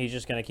young, and he's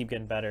just going to keep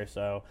getting better.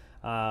 So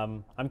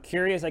I'm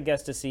curious, I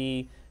guess, to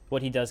see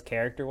what he does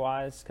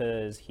character-wise,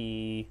 because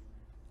he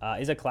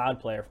is a Cloud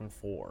player from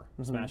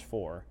Smash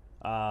 4.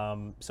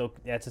 So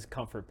that's his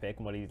comfort pick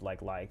and what he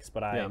likes.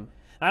 But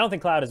I don't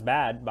think Cloud is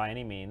bad by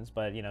any means.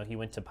 But he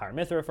went to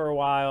Pyramithra for a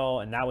while,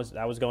 and that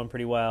was going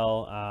pretty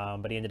well.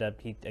 But he ended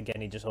up he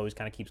just always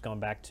kind of keeps going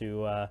back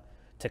to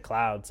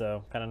Cloud.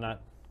 So kind of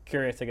not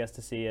curious, I guess,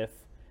 to see if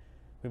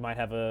we might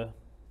have a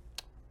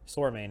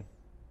Sora main.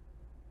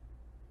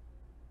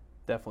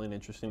 Definitely an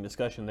interesting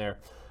discussion there.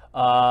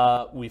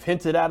 We've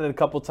hinted at it a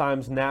couple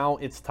times. Now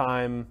it's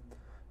time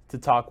to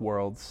talk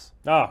Worlds.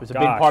 Oh, it was a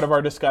big part of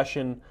our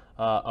discussion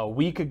a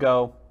week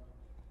ago.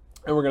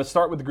 And we're going to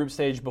start with the group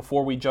stage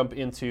before we jump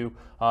into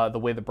the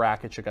way the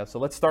bracket shook out. So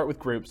let's start with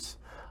groups.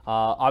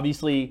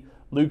 Obviously,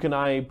 Luke and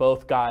I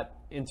both got,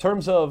 in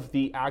terms of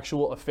the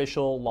actual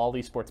official LOL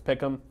Esports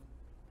Pick'em,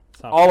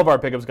 both of our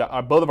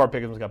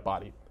pick'ems got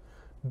bodied.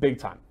 Big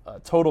time.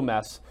 Total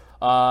mess.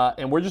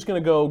 And we're just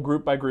going to go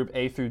group by group,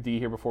 A through D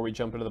here before we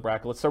jump into the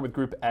bracket. Let's start with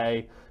Group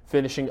A,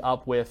 finishing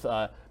up with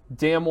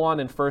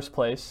Damwon in first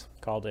place.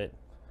 Called it.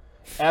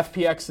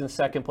 FPX in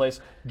second place.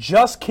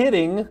 Just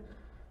kidding.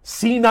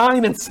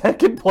 C9 in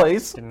second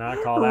place. Did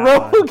not call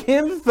that Rogue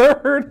in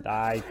third.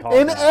 I called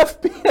and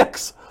that.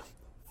 FPX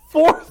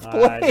fourth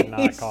place. I did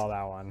not call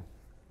that one.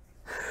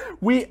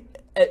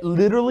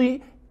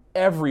 Literally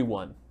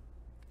everyone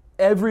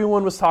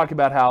was talking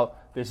about how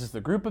this is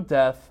the group of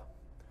death.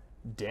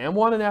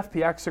 Damwon and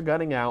FPX are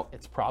getting out.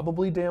 It's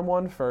probably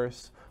Damwon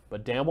first,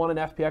 but Damwon and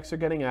FPX are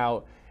getting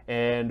out,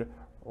 and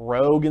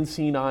Rogue and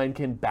C9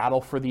 can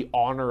battle for the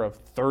honor of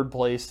third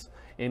place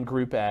in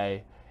Group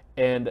A.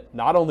 And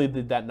not only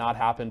did that not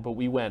happen, but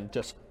we went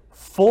just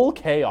full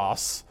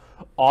chaos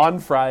on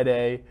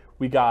Friday.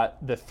 We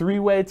got the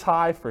 3-way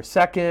tie for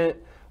second.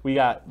 We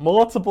got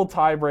multiple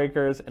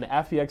tiebreakers, and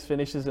FPX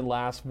finishes in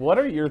last. What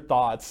are your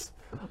thoughts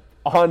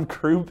on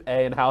Group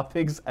A and how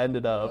things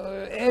ended up?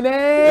 NA!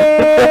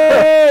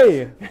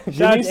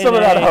 Give me some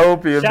of that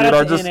hope here, dude. Shout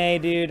out to NA,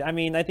 dude. I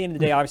mean, at the end of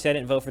the day, obviously, I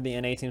didn't vote for the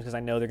NA teams because I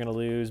know they're going to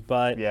lose.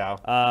 But yeah.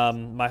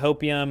 My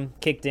hopium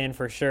kicked in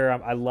for sure.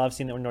 I love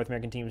seeing the North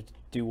American teams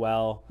do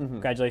well. Mm-hmm.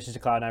 Congratulations to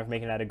Cloud9 for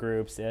making it out of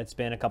groups. It's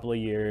been a couple of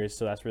years,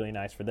 so that's really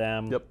nice for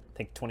them. Yep. I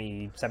think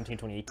 2017,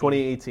 2018.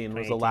 2018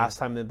 was the last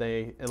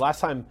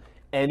time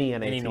any NA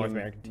team North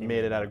American team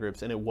made it out of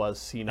groups, and it was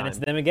C9. And it's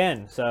them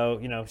again. So,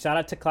 shout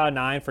out to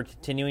Cloud9 for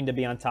continuing to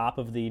be on top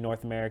of the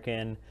North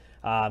American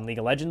League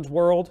of Legends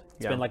world.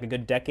 It's been like a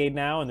good decade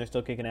now, and they're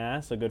still kicking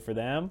ass, so good for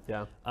them.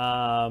 Yeah.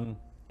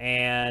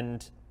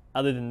 And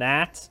other than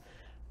that,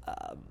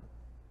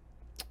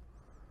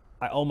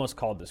 I almost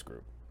called this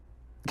group.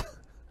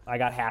 I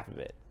got half of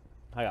it.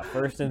 I got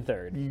first and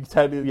third.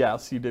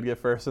 Yes, you did get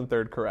first and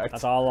third correct.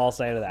 That's all I'll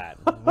say to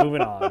that.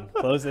 Moving on.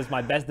 Close is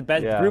the best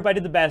group I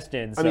did the best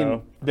in. So. I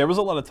mean, there was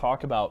a lot of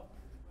talk about,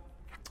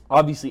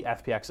 obviously,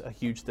 FPX, a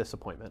huge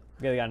disappointment.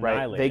 Yeah, they got Right?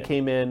 annihilated. They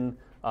came in,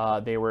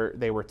 they were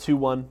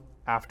 2-1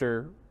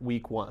 after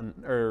week one,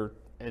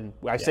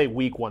 say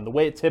week one. The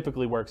way it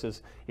typically works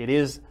is it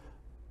is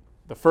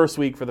the first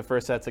week for the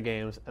first sets of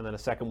games, and then a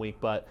second week,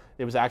 but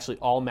it was actually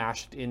all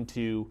mashed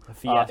into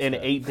an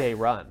 8-day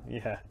run.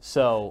 Yeah.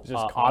 So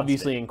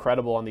obviously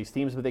incredible on these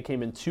teams, but they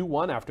came in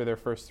 2-1 after their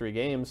first 3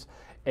 games,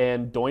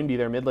 and Doinby,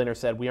 their mid laner,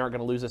 said, we aren't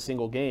going to lose a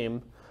single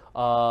game.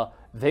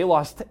 They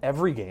lost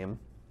every game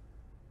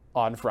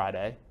on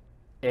Friday,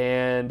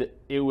 and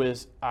it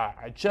was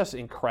just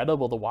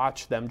incredible to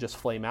watch them just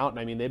flame out. And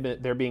I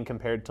mean, they're being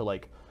compared to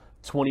like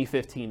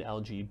 2015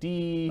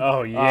 LGD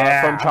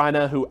from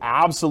China, who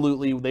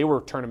absolutely, they were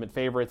tournament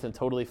favorites and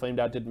totally flamed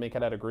out, didn't make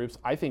it out of groups.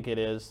 I think it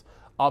is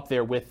up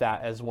there with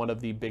that as one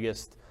of the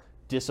biggest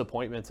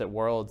disappointments at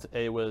Worlds.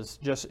 It was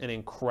just an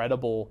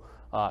incredible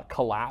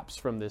collapse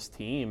from this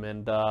team,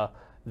 and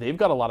they've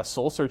got a lot of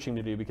soul searching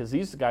to do, because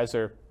these guys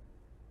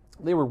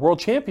they were world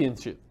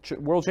champions 2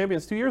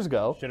 years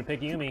ago. Should have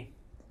picked Yuumi.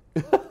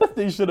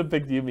 They should have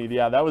picked Yuumi.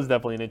 Yeah, that was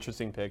definitely an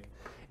interesting pick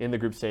in the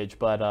group stage,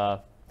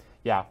 but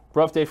yeah,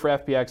 rough day for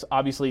FPX.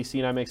 Obviously,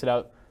 C9 makes it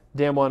out.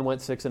 Damwon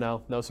went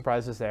 6-0. No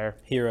surprises there.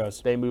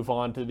 Heroes. They move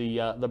on to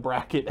the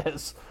bracket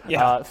as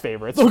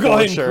favorites. They'll go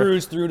ahead and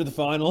cruise through to the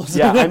finals.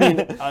 Yeah, I mean,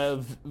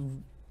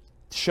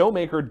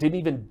 Showmaker didn't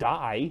even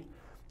die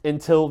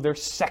until their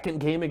second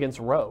game against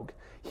Rogue.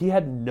 He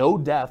had no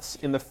deaths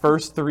in the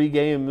first 3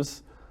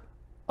 games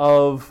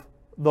of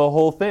the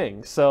whole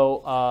thing.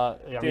 So,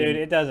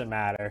 it doesn't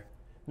matter.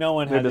 No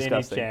one has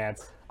any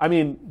chance. I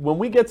mean, when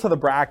we get to the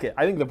bracket,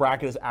 I think the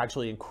bracket is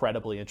actually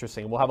incredibly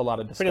interesting. We'll have a lot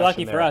of discussion.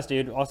 Pretty lucky for us,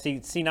 dude. I'll see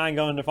C9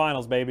 going to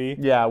finals, baby.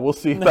 Yeah, we'll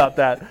see about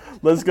that.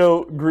 Let's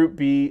go Group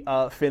B,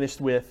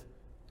 finished with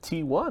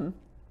T1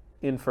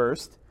 in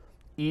first,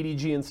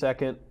 EDG in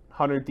second,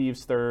 100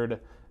 Thieves third,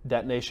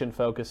 Detonation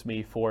Focus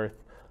Me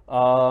fourth.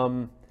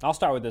 I'll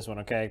start with this one,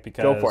 okay?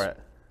 Because go for it.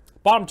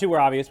 Bottom 2 were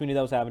obvious. We knew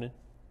that was happening.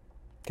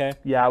 Okay?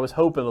 Yeah, I was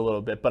hoping a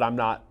little bit, but I'm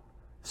not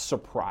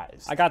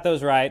surprised. I got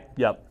those right.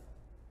 Yep.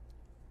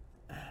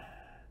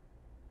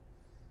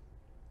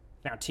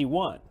 Now,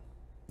 T1,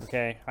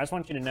 okay? I just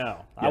want you to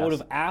know, Yes. I would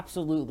have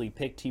absolutely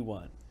picked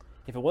T1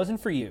 if it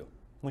wasn't for you,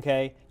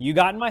 okay? You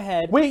got in my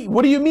head. Wait,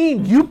 what do you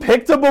mean? You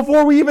picked him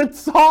before we even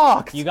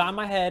talked. You got in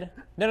my head.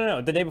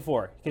 No, the day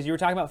before, because you were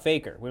talking about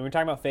Faker. We were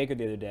talking about Faker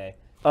the other day.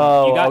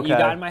 Oh, You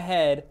got in my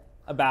head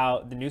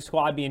about the new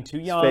squad being too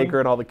young. Faker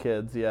and all the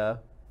kids, yeah.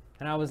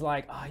 And I was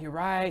like, oh, you're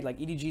right. Like,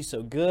 EDG's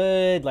so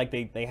good. Like,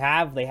 they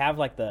have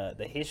like the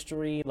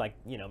history. Like,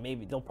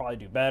 maybe they'll probably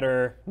do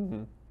better.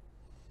 Mm-hmm.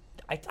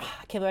 I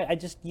can't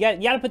believe you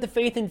got to put the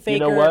faith in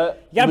Faker. You know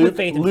what? You got to put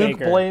faith in Faker.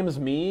 Luke blames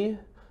me.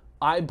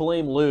 I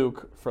blame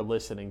Luke for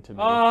listening to me.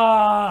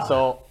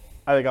 So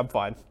I think I'm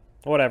fine.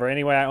 Whatever.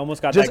 Anyway, I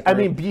almost got that group. I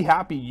mean, be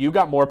happy. You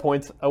got more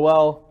points.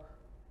 Well,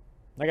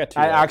 I got 2.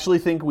 I actually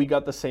think we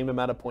got the same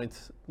amount of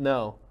points.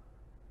 No,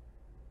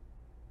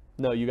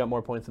 you got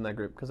more points in that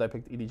group because I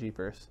picked EDG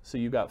first. So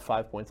you got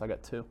 5 points. I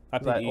got 2. I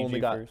picked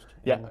EDG first.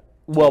 Yeah.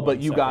 Well,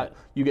 but you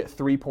get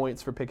 3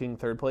 points for picking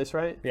third place,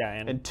 right? Yeah,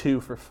 and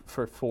 2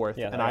 for fourth.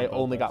 Yeah, and I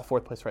only got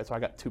fourth place right, so I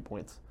got 2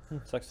 points.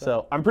 Sucks.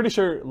 So I'm pretty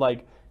sure,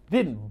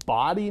 didn't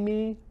body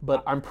me,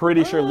 but I'm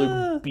pretty sure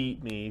Luke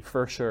beat me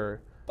for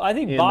sure. I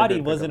think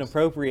bodied was an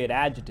appropriate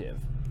adjective.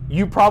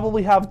 You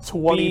probably have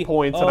 20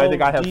 points, and I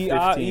think I have 15.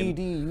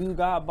 B-O-D-I-E-D, you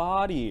got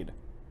bodied.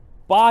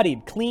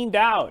 Bodied, cleaned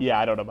out. Yeah,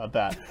 I don't know about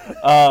that.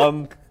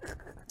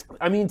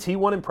 I mean,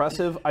 T1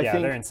 impressive. I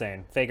think they're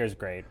insane. Faker's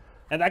great.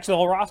 And actually, the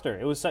whole roster,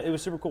 it was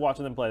super cool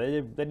watching them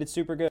play. They did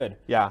super good.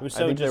 Yeah, it was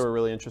I think they were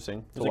really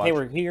interesting to watch. They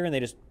were here and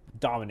they just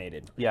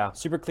dominated. Yeah.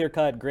 Super clear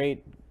cut,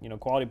 great,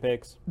 quality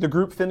picks. The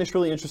group finished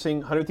really interesting.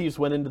 100 Thieves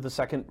went into the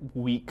second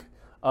week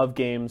of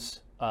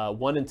games,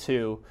 1 and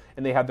 2,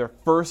 and they had their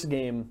first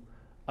game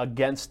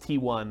against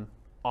T1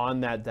 on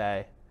that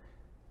day.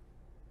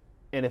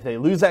 And if they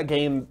lose that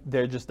game,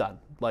 they're just done.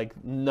 Like,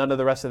 none of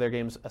the rest of their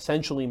games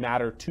essentially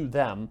matter to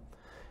them.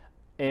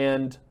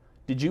 And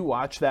did you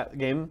watch that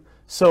game?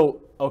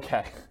 So,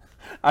 okay,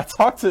 I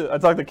talked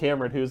to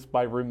Cameron, who's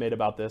my roommate,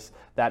 about this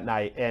that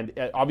night, and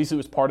obviously it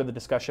was part of the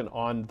discussion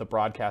on the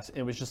broadcast.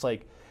 It was just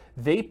like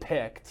they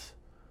picked,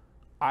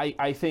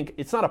 I think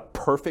it's not a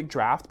perfect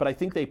draft, but I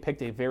think they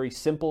picked a very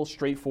simple,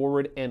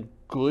 straightforward, and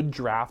good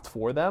draft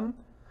for them.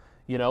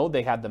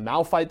 They had the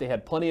Malphite, they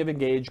had plenty of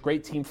engage,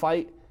 great team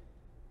fight,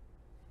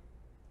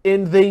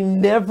 and they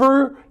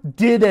never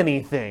did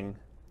anything.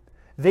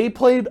 They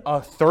played a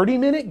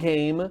 30-minute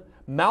game.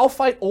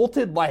 Malphite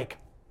ulted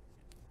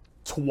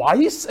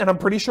twice, and I'm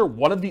pretty sure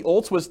one of the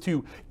ults was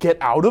to get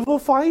out of a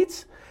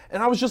fight.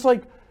 And I was just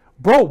like,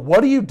 bro,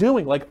 what are you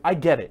doing? I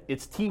get it.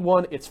 It's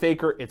T1, it's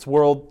Faker, it's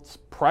World.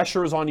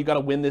 Pressure is on, you got to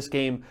win this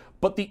game.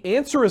 But the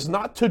answer is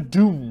not to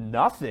do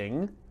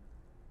nothing.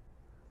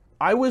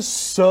 I was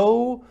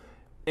so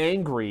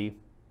angry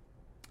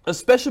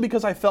Especially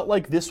because I felt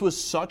like this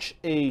was such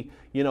a,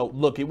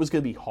 look, it was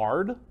going to be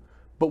hard.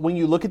 But when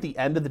you look at the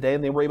end of the day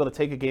and they were able to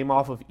take a game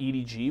off of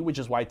EDG, which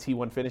is why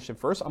T1 finished in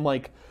first, I'm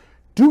like,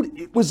 dude,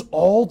 it was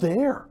all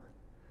there.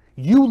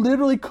 You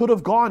literally could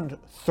have gone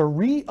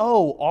 3-0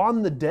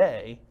 on the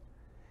day,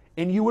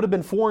 and you would have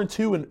been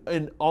 4-2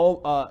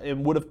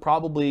 and would have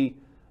probably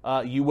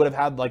you would have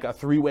had like a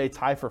 3-way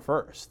tie for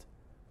first.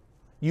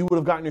 You would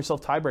have gotten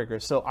yourself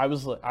tiebreakers. So I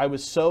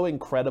was so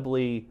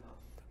incredibly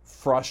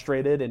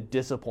frustrated and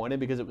disappointed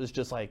because it was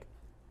just like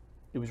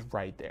it was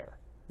right there.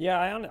 Yeah,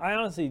 I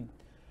honestly,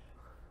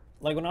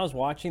 like, when I was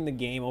watching the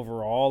game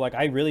overall, like,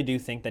 I really do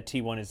think that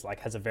T1 is like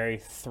has a very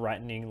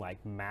threatening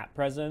like map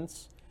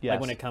presence. Yes.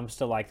 Like when it comes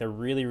to like they're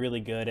really, really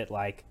good at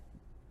like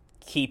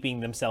keeping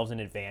themselves in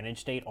advantage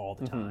state all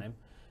the time.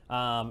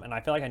 And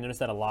I feel like I noticed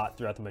that a lot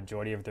throughout the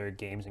majority of their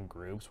games and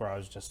groups, where I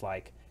was just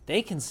like,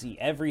 they can see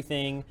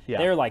everything. Yeah.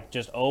 They're like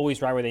just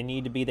always right where they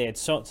need to be. They had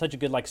such a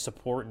good like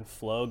support and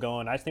flow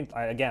going. I think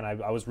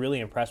I was really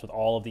impressed with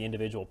all of the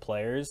individual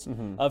players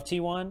of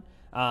T1.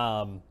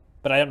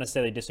 But I don't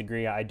necessarily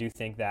disagree. I do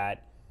think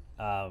that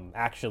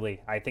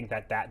actually I think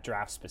that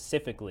draft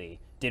specifically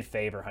did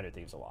favor 100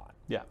 Thieves a lot.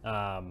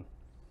 Yeah.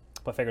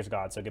 But Faker's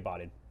God, so get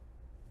bodied.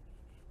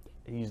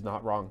 He's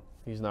not wrong.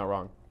 He's not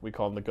wrong. We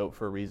call him the GOAT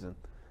for a reason.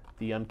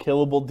 The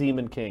unkillable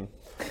Demon King.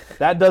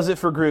 That does it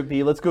for Group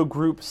B. Let's go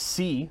Group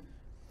C.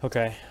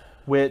 Okay.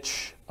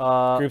 Which,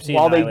 Group C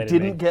while they annihilated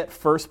didn't me. get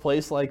first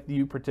place like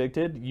you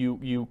predicted,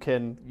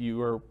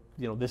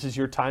 this is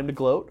your time to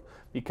gloat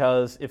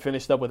because it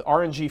finished up with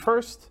RNG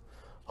first,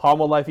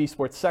 Hanwha Life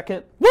Esports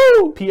second,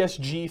 Woo!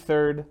 PSG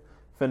third,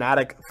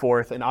 Fnatic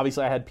fourth, and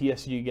obviously I had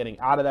PSG getting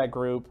out of that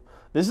group.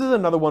 This is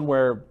another one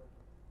where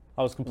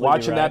I was completely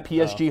watching right. that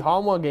PSG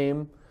Hanwha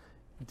game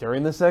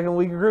during the second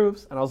week of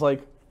groups, and I was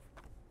like,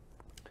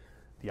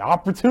 the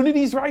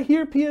opportunity's right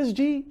here,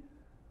 PSG.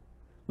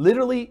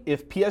 Literally,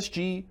 if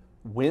PSG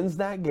wins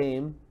that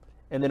game,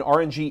 and then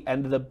RNG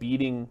ended up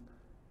beating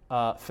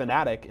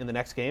Fnatic in the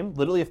next game,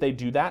 literally if they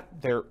do that,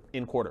 they're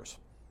in quarters.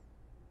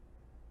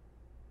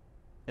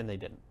 And they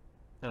didn't.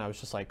 And I was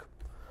just like,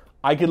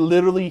 I could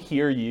literally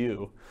hear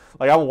you.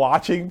 Like, I'm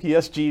watching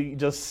PSG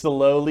just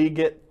slowly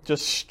get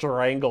just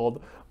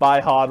strangled by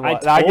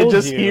Hanwha. I could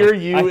just hear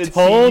you and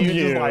see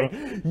you just like,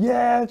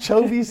 yeah,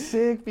 Chovy's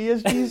sick,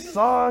 PSG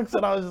sucks.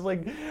 And I was just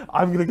like,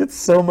 I'm going to get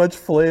so much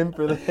flame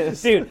for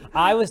this. Dude,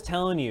 I was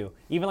telling you,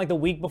 even like the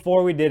week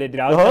before we did it, dude,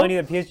 I was telling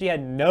you that PSG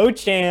had no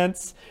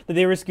chance, that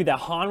they were screwed, that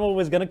Hanwha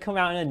was going to come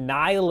out and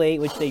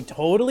annihilate, which they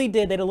totally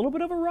did. They had a little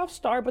bit of a rough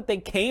start, but they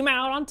came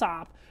out on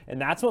top. And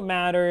that's what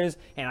matters.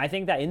 And I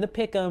think that in the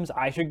pick'ems,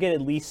 I should get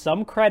at least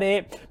some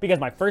credit because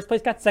my first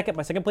place got second,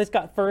 my second place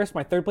got first,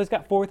 my third place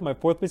got fourth, my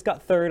fourth place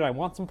got third, and I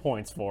want some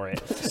points for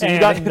it. So you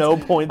got no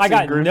points I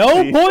got in Group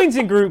no C. points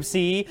in Group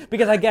C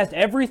because I guessed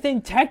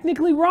everything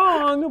technically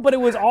wrong, but it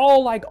was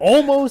all like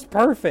almost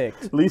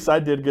perfect. At least I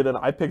did good, and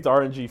I picked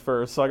RNG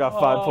first, so I got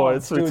 5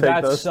 points. So Dude, take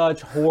that's those.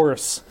 such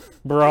horse,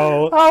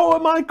 bro. How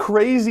am I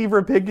crazy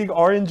for picking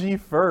RNG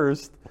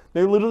first?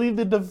 They're literally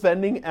the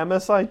defending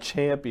MSI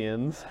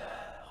champions.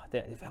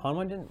 If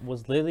Hanwha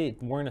was literally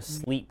weren't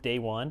asleep day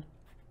one,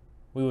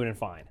 we would have been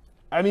fine.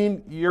 I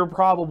mean, you're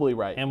probably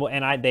right.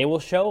 And they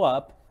will show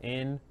up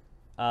in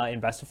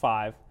best of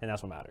 5, and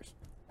that's what matters.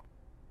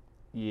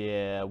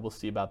 Yeah, we'll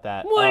see about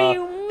that. What do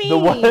you mean, the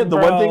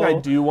one thing I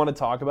bro? do want to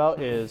talk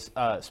about is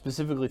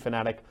specifically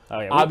Fnatic. Oh,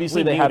 yeah,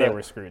 Obviously, we they knew had they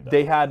were screwed, though.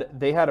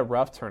 they had a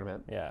rough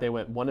tournament. Yeah. They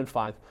went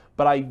 1-5.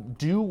 But I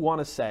do want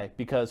to say,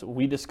 because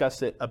we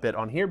discussed it a bit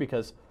on here,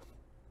 because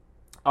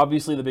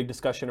obviously the big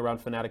discussion around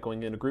Fnatic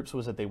going into groups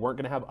was that they weren't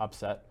going to have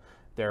Upset,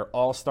 their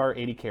all-star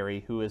AD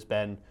carry, who has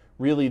been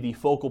really the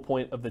focal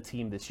point of the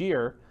team this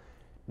year.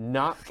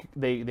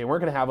 They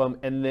weren't going to have him,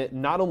 and that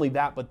not only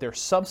that, but their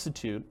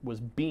substitute was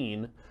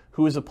Bean,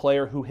 who is a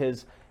player who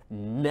has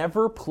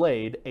never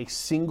played a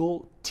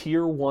single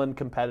Tier 1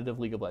 competitive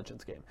League of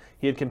Legends game.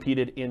 He had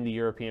competed in the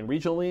European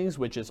Regional Leagues,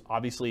 which is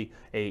obviously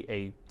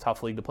a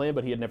tough league to play in,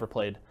 but he had never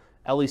played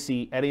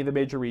LEC, any of the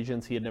major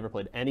regions. He had never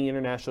played any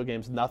international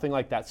games, nothing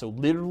like that. So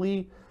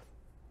literally,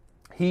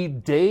 he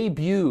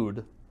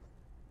debuted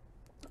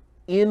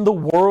in the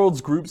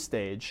World's group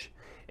stage,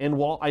 and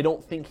while I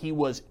don't think he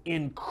was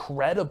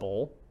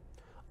incredible,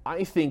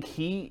 I think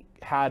he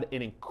had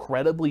an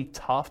incredibly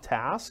tough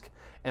task,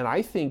 and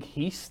I think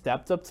he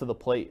stepped up to the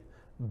plate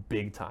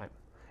big time.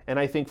 And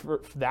I think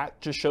that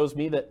just shows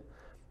me that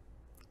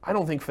I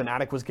don't think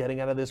Fnatic was getting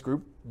out of this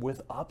group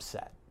with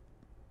upset.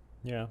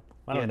 Yeah,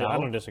 I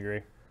don't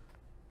disagree.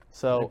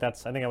 So I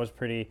think I was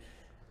pretty.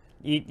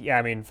 Yeah,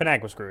 I mean,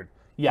 Fnatic was screwed.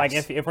 Yes.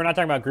 Like if we're not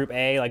talking about Group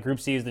A, like Group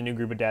C is the new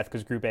group of death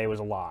because Group A was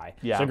a lie.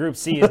 Yeah. So Group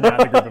C is now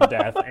the group of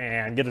death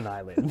and get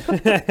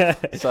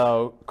annihilated.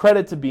 So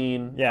credit to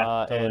Bean.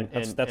 Yeah, totally.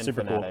 and That's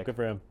super Fnatic. cool. Good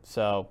for him.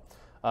 So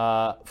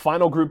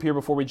final group here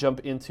before we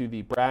jump into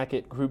the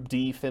bracket. Group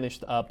D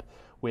finished up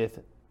with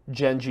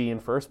Gen.G in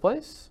first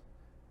place,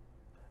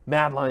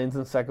 Mad Lions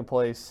in second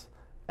place,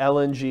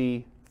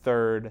 LNG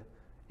third,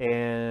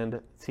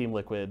 and Team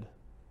Liquid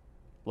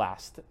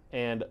last.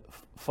 And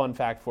fun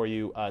fact for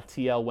you,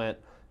 TL went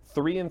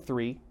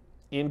 3-3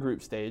 in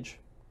group stage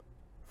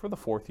for the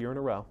 4th year in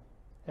a row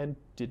and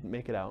didn't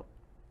make it out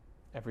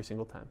every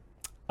single time.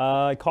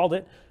 I called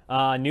it.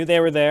 Knew they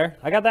were there.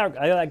 I got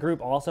that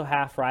group also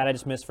half right. I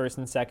just missed first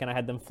and second. I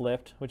had them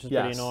flipped, which is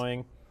pretty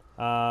annoying.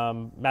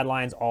 Mad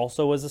Lions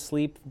also was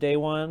asleep day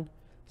one,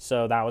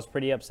 so that was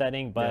pretty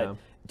upsetting. But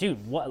dude,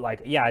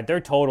 they're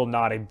total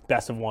not a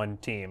best of one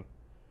team.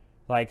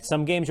 Like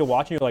some games you'll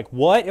watch and you're like,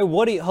 what?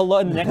 Hello.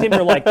 And the next game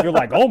you're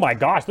like, oh my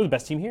gosh, they're the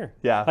best team here.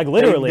 Yeah. Like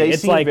literally, they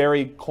it's seem like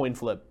very coin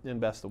flip in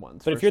best of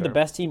ones. But if you're the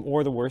best team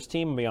or the worst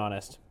team, I'll be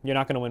honest, you're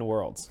not going to win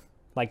Worlds.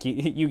 Like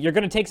you're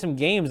going to take some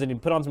games and you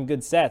put on some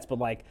good sets, but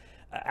like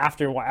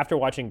after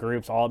watching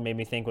groups, all it made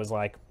me think was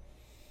like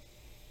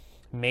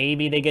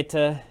maybe they get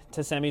to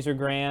semis or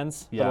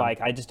grands. Yeah. But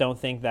like I don't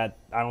think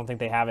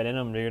they have it in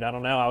them, dude. I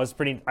don't know.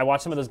 I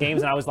watched some of those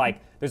games and I was like,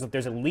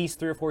 there's at least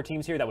 3 or 4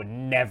 teams here that would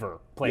never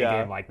play a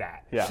game like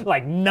that. Yeah.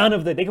 Like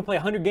they could play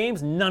 100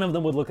 games, none of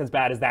them would look as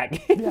bad as that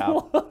game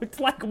looked.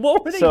 Like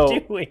what were they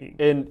doing?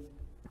 In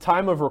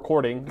time of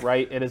recording,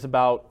 right? It is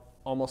about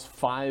almost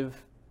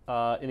 5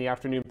 in the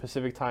afternoon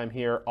Pacific time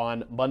here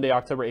on Monday,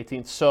 October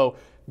 18th. So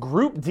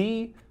Group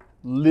D,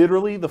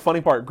 literally the funny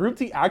part, Group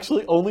D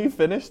actually only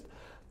finished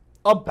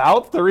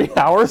about 3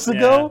 hours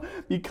ago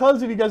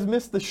because if you guys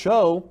missed the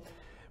show,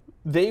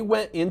 they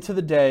went into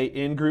the day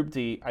in Group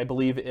D. I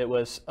believe it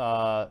was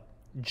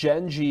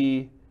Gen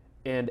G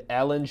and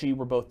LNG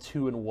were both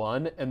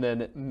 2-1, and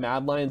then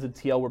Mad Lions and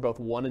TL were both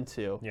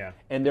 1-2. Yeah.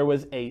 And there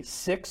was a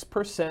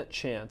 6%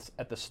 chance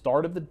at the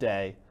start of the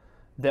day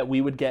that we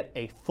would get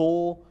a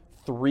full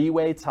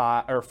 3-way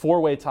tie or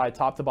 4-way tie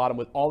top to bottom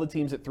with all the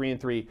teams at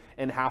 3-3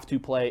 and have to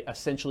play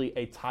essentially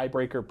a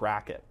tiebreaker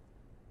bracket.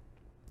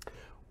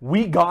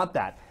 We got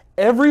that.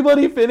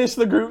 Everybody finished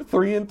the group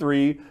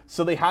 3-3,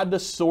 so they had to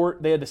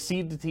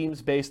seed the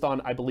teams based on,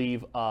 I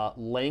believe,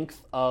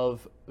 length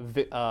of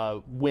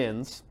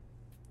wins.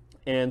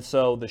 And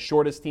so the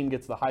shortest team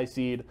gets the high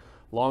seed,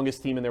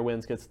 longest team in their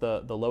wins gets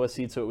the lowest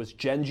seed. So it was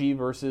Gen G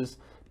versus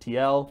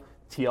TL.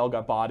 TL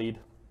got bodied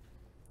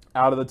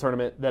out of the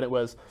tournament. Then it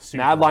was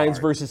Mad Lions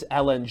versus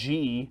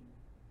LNG,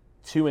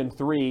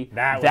 2-3.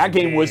 That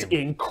game was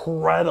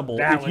incredible.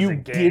 If you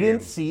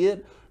didn't see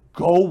it,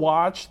 go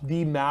watch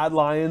the Mad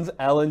Lions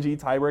LNG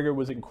tiebreaker. It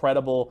was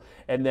incredible.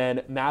 And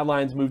then Mad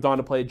Lions moved on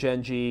to play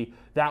Gen G.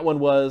 That one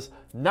was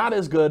not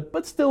as good,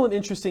 but still an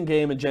interesting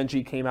game, and Gen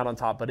G came out on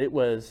top. But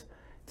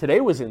today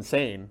was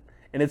insane.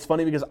 And it's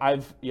funny because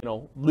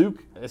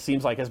Luke, it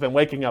seems like, has been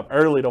waking up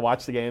early to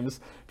watch the games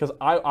because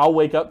I'll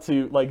wake up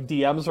to like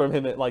DMs from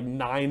him at like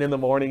 9 in the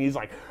morning. He's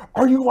like,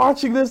 "Are you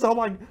watching this?" And I'm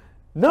like,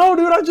 "No,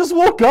 dude, I just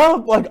woke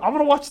up. Like, I'm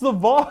gonna watch the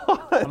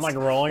VOD." I'm like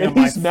rolling and on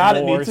my he's mad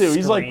at me too. floor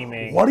He's like,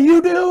 screaming. "What are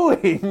you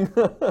doing?"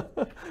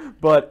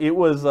 But it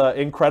was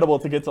incredible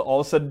to get to all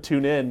of a sudden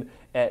tune in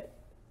at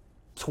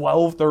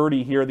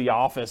 12:30 here at the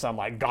office. I'm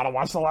like, gotta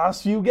watch the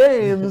last few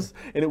games,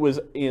 and it was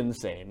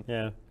insane.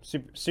 Yeah,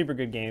 super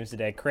good games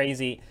today.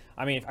 Crazy.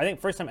 I mean, I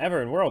think first time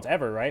ever in Worlds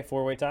ever, right?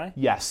 4-way tie.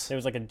 Yes, it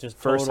was like a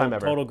first time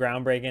ever. Total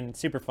groundbreaking,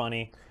 super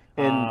funny.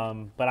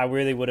 But I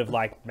really would have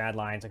liked Mad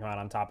Lions to come out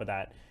on top of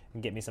that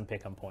and get me some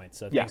pick-em points.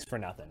 So thanks for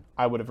nothing.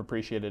 I would have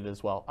appreciated it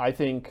as well. I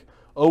think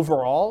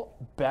overall,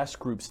 best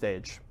group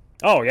stage.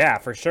 Oh yeah,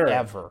 for sure.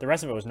 Ever. The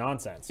rest of it was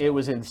nonsense. It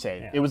was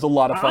insane. Yeah. It was a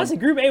lot of fun. Honestly,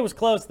 Group A was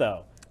close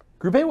though.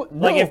 Group A,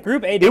 if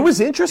Group A, it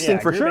was interesting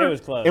for Group sure. A was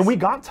close. And we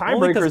got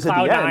tiebreakers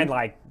at the end.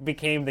 Cloud9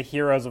 became the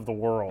heroes of the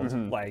world.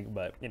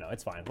 But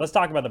it's fine. Let's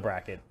talk about the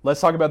bracket. Let's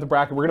talk about the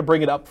bracket. We're gonna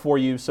bring it up for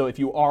you. So if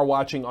you are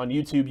watching on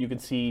YouTube, you can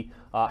see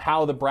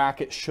how the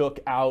bracket shook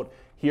out.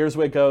 Here's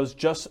where it goes.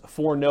 Just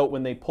for note,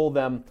 when they pull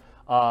them,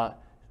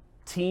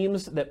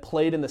 teams that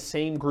played in the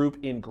same group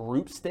in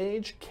group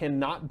stage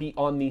cannot be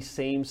on the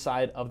same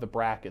side of the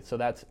bracket. So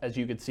that's, as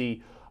you can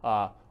see,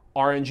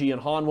 RNG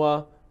and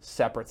Hanwha,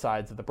 separate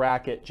sides of the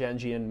bracket. Gen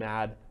G and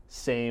Mad,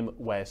 same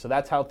way. So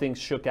that's how things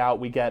shook out.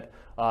 We get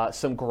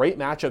some great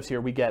matchups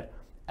here. We get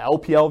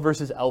LPL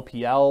versus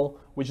LPL,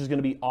 which is going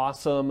to be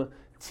awesome.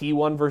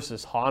 T1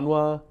 versus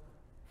Hanwha.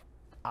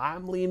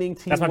 I'm leaning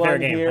T1 that's my favorite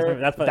game. here.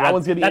 That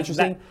one's going to be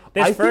interesting.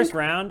 This first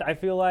round, I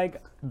feel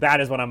like that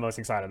is what I'm most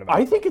excited about.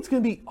 I think it's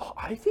going to be,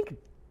 I think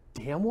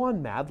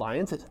Damwon Mad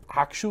Lions is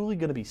actually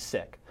going to be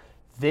sick.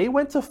 They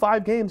went to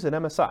 5 games in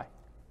MSI.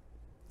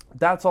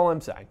 That's all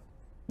I'm saying.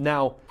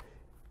 Now,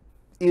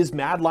 is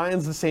Mad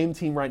Lions the same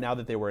team right now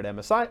that they were at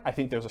MSI? I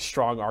think there's a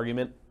strong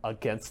argument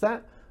against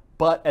that.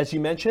 But as you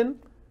mentioned,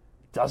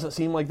 doesn't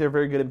seem like they're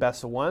very good in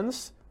best of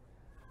ones.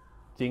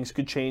 Things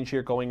could change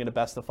here going into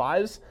best of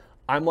fives.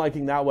 I'm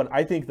liking that one.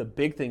 I think the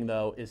big thing,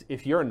 though, is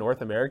if you're a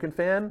North American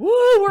fan, woo,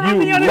 we're on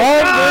the other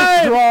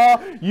side. This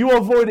draw. You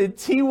avoided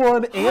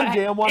T1 and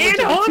Damwon, which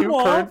are the 2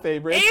 current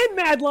favorites. And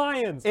Mad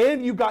Lions.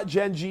 And you got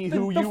Gen G,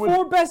 who the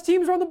 4 best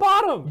teams are on the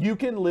bottom. You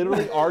can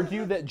literally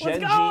argue that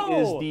Gen G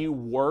is the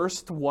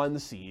worst 1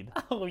 seed.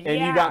 Oh, yeah.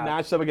 And you got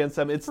matched up against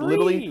them. It's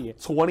literally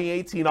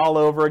 2018 all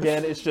over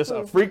again. It's just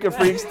a Freak of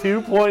Freaks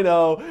 2.0.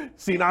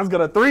 C9's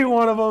going to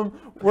 3-1 of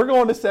them. We're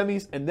going to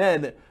semis. And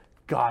then,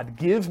 God,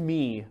 give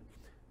me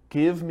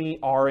give me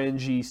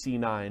RNG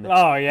C9.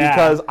 Oh, yeah.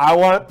 Because I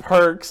want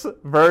Perks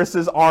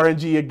versus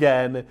RNG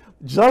again,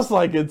 just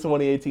like in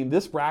 2018.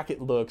 This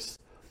bracket looks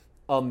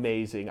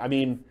amazing. I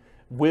mean,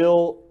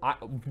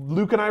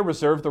 Luke and I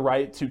reserve the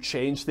right to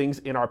change things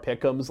in our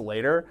pick'ems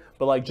later,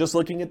 but like just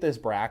looking at this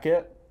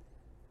bracket,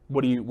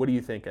 what are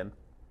you thinking?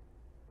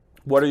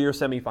 What are your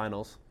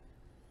semifinals?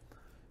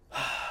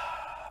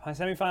 My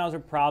semifinals are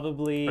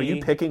probably... Are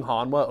you picking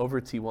Hanwha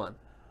over T1?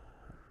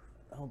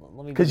 Hold on,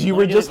 let me. Because you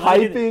were just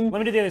hyping. Let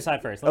me do the other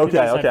side first.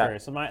 Okay.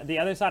 So the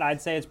other side,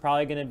 I'd say it's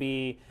probably going to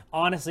be.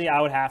 Honestly,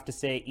 I would have to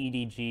say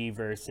EDG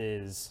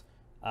versus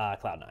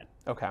Cloud9.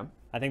 Okay.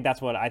 I think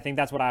that's what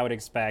I would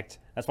expect.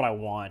 That's what I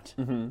want.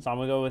 Mm-hmm. So I'm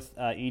gonna go with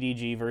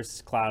EDG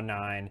versus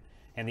Cloud9,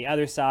 and the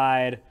other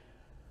side.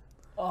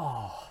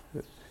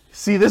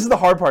 See, this is the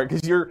hard part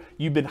because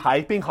you've been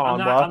hyping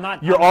Hanwha.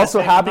 You're I'm also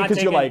not happy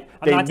because you're taking- like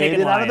I'm they not made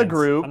taking it out of the Lions.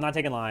 group. I'm not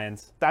taking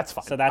Lions. That's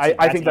fine. So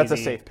I think that's a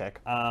easy. safe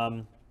pick.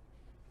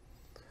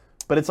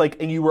 But it's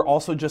like, and you were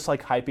also just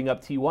like hyping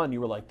up T1.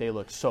 You were like, they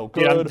look so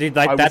good. Dude,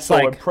 like, I was that's so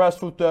like-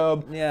 impressed with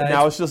them. Yeah, and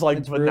now it's just like,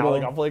 it's but now brutal.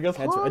 like I'm playing against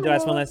Dude, I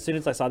smell Hanwha. that. As soon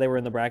as I saw they were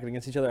in the bracket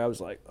against each other, I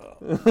was like, oh.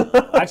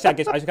 Actually, I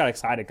just got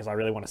excited because I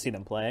really want to see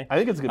them play. I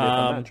think it's gonna be a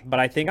fun match. But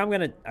I think I'm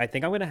gonna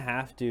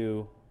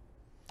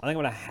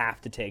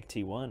have to take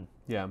T1.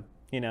 Yeah.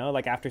 You know,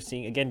 like after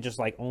seeing again, just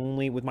like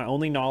with my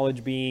only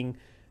knowledge being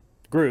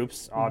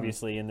groups,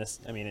 obviously in this,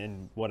 I mean,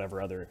 in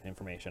whatever other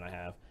information I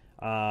have,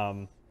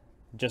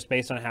 just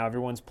based on how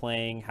everyone's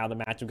playing, how the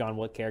match have gone,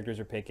 what characters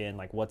are picking,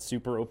 like what's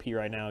super OP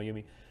right now,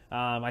 Yumi.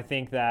 I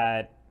think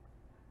that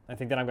I'm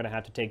gonna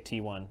have to take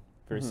T1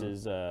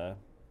 versus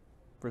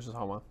Versus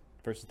Hanwha.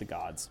 versus the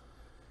gods.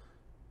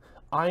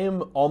 I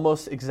am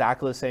almost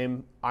exactly the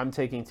same. I'm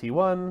taking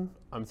T1.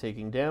 I'm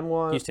taking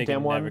Dan1. He's taking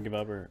Dan1. Never Give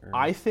Up or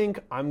I think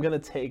I'm going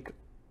to take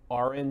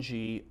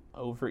RNG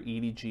over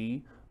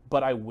EDG,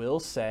 but I will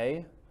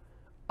say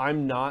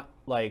I'm not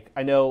like,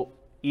 I know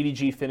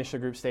EDG finished the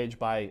group stage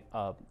by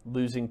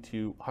losing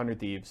to 100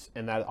 Thieves,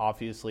 and that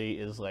obviously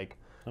is like,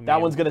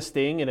 that one's going to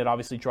sting, and it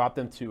obviously dropped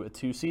them to a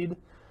 2 seed.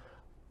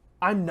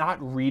 I'm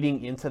not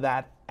reading into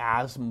that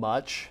as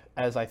much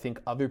as I think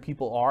other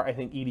people are. I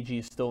think EDG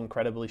is still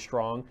incredibly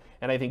strong,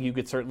 and I think you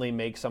could certainly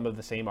make some of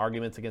the same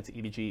arguments against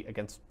EDG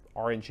against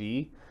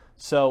RNG.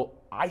 So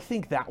I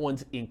think that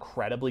one's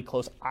incredibly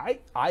close.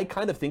 I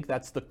kind of think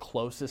that's the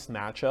closest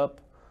matchup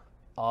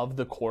of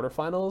the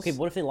quarterfinals. Okay,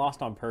 what if they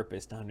lost on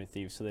purpose to 100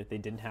 Thieves so that they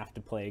didn't have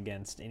to play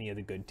against any of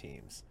the good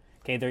teams?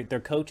 Okay, their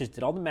coaches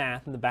did all the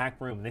math in the back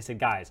room, and they said,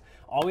 guys,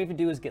 all we have to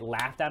do is get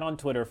laughed at on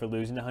Twitter for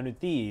losing to 100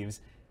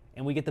 Thieves,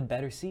 and we get the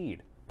better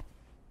seed.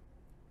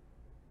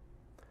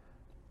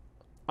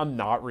 I'm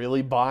not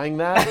really buying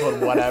that, but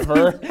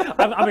whatever.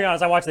 I'll be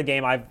honest, I watched the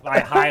game. I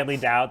highly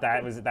doubt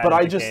that was that. But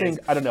I the just case.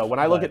 think, I don't know, when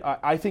I look at,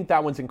 I think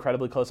that one's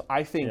incredibly close.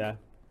 I think Yeah.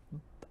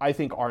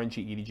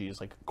 RNG EDG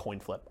is like a coin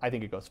flip. I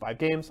think it goes 5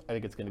 games. I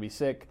think it's going to be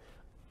sick.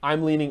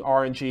 I'm leaning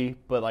RNG,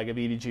 but like if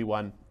EDG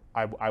won,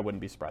 I wouldn't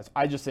be surprised.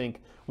 I just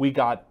think we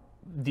got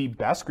the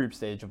best group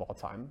stage of all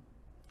time.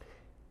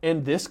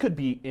 And this could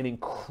be an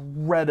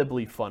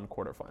incredibly fun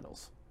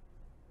quarterfinals.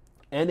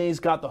 NA's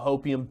got the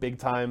Hopium big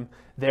time.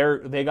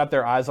 They got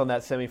their eyes on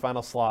that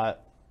semifinal slot.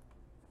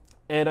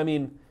 And I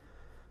mean,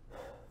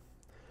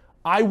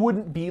 I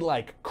wouldn't be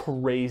like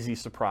crazy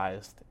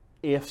surprised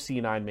if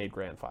C9 made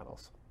grand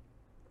finals.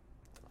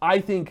 I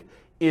think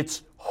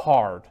it's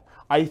hard.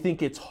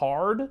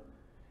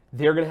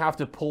 They're going to have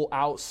to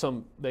pull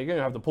some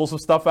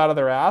stuff out of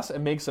their ass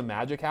and make some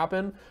magic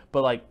happen.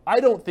 But like, I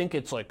don't think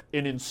it's like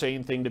an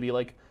insane thing to be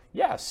like,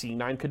 yeah,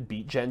 C9 could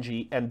beat Gen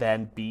G and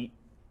then beat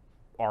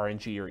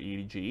RNG or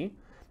EDG.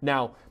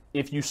 Now,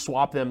 if you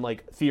swap them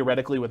like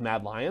theoretically with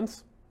Mad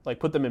Lions, like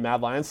put them in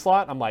Mad Lions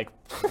slot, I'm like,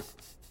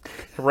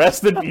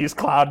 rest in peace,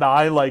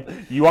 Cloud9. Like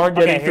you aren't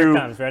getting through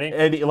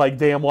any like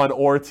Dan1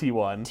 or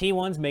T1.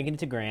 T1's making it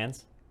to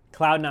Grands.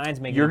 Cloud9's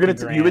making You're it gonna to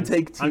Grands. you would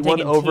take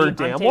T1 over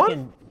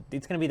Dan1?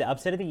 It's going to be the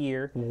upset of the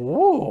year.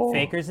 Whoa.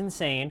 Faker's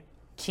insane.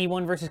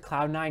 T1 versus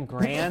Cloud9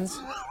 Grands.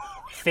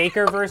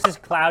 Faker versus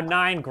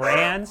Cloud9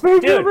 Grands.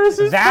 Faker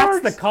versus that's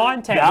Sparks. the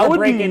content. That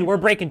We're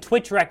breaking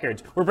Twitch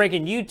records. We're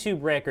breaking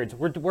YouTube records.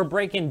 We're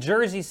breaking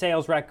jersey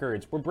sales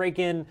records. We're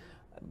breaking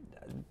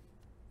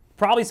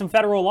probably some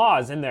federal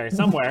laws in there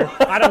somewhere.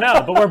 I don't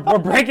know, but we're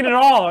breaking it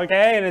all,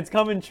 okay? And it's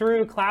coming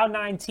true.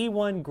 Cloud9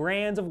 T1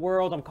 Grands of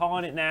World. I'm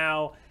calling it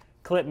now.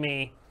 Clip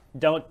me.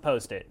 Don't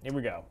post it. Here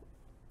we go.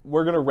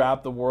 We're going to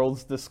wrap the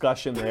world's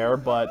discussion there,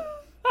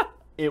 but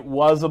it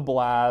was a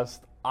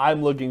blast.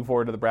 I'm looking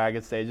forward to the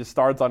bracket stage. It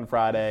starts on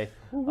Friday.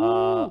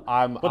 What's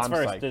I'm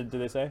first? psyched. Did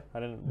they say? I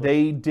didn't.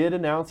 They did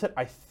announce it.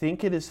 I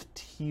think it is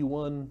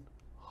T1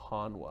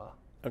 Hanwha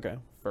Okay.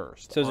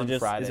 first So is it on just-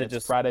 Friday. is it It's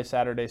just- Friday,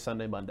 Saturday,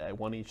 Sunday, Monday,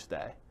 one each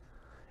day.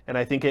 And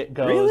I think it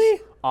goes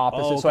Really?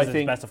 opposite. Oh, so I 'cause it's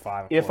think best of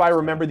 5, of if I course,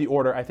 remember the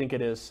order, I think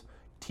it is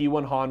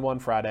T1 Hanwha on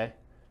Friday,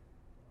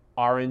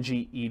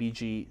 RNG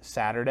EDG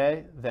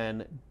Saturday,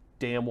 then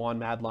Dan1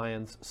 Mad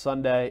Lions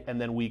Sunday,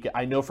 and then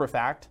I know for a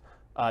fact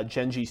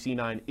Gen.G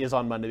C9 is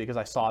on Monday because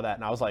I saw that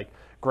and I was like,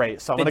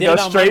 great. So I'm They going to did go it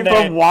on straight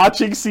Monday. from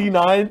watching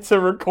C9 to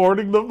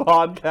recording the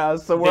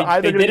podcast. So we're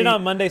either They going did it to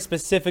on Monday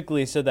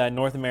specifically so that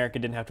North America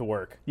didn't have to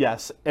work.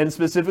 Yes, and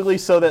specifically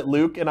so that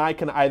Luke and I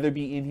can either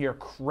be in here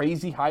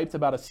crazy hyped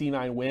about a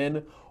C9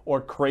 win or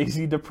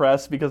crazy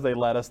depressed because they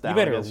let us down You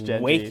better against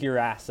Gen.G. wake your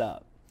ass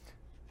up.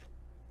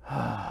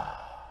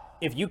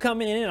 If you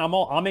come in and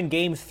I'm in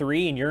game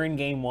 3 and you're in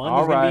game 1,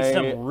 there's going to be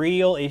some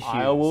real issues.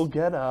 I will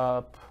get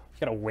up.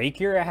 You got to wake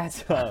your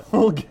ass up.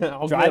 I'll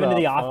Drive get into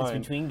the up, office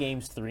fine. between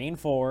games 3 and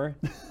 4.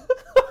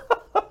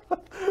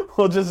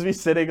 We'll just be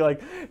sitting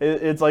like,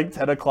 it's like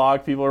 10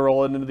 o'clock, people are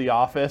rolling into the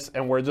office,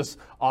 and we're just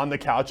on the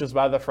couches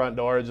by the front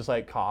door, just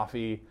like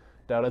coffee,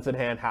 donuts in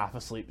hand, half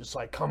asleep, just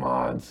like, come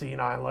on,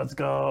 C9, let's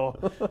go.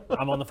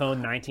 I'm on the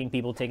phone, 19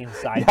 people taking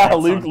side Yeah, bets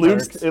on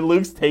perks.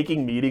 Luke's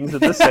taking meetings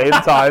at the same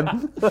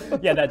time.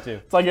 Yeah, that too.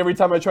 It's like every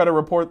time I try to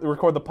record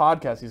the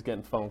podcast, he's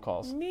getting phone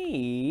calls.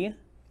 Me?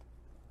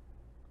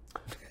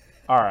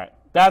 All right,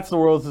 that's the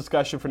world's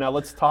discussion for now.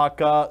 Let's talk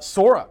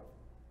Sora.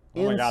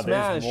 Oh my God,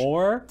 Smash there's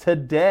more?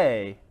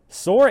 today.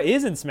 Sora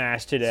is in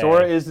Smash today.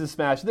 Sora is in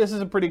Smash. This is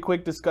a pretty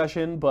quick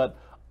discussion, but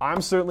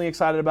I'm certainly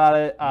excited about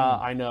it.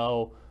 I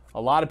know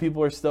a lot of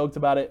people are stoked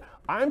about it.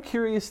 I'm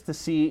curious to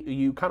see,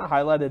 you kind of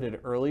highlighted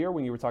it earlier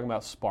when you were talking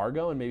about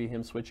Spargo and maybe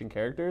him switching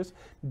characters.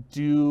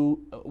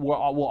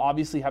 We'll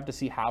obviously have to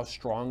see how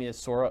strong is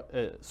Sora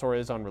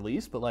is on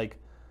release, but like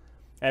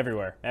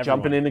Everywhere.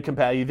 jumping into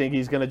competitive, you think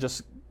he's going to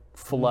just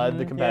flood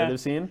the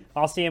competitive scene?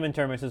 I'll see him in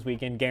tournaments this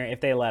weekend,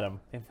 if they let him.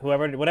 If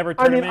whatever I mean,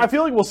 tournament. I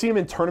feel like we'll see him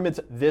in tournaments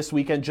this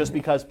weekend just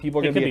because people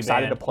are going to be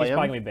excited banned. to play He's him.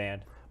 probably going to be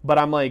banned. But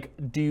I'm like,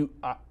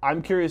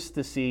 I'm curious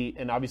to see,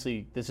 and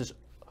obviously this is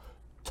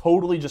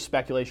totally just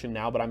speculation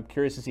now, but I'm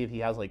curious to see if he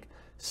has like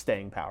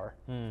staying power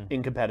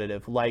in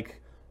competitive,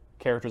 like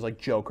characters like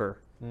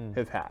Joker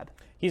have had.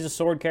 He's a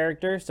sword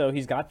character, so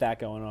he's got that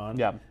going on.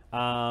 Yeah.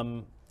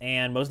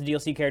 And most of the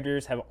DLC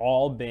characters have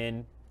all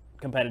been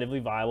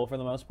competitively viable for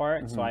the most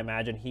part, so I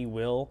imagine he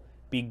will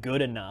be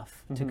good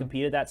enough to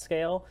compete at that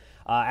scale.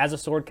 As a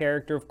sword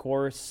character, of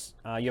course,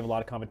 you have a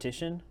lot of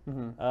competition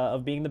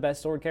of being the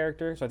best sword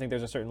character, so I think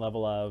there's a certain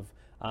level of,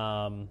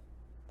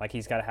 like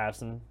he's got to have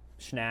some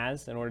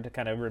schnaz in order to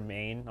kind of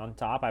remain on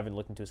top. I haven't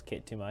looked into his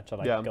kit too much. I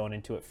like going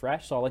into it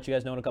fresh, so I'll let you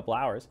guys know in a couple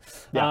hours.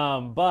 Yeah.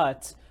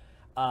 But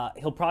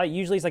he'll probably,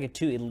 usually it's like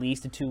at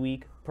least a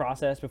 2-week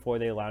process before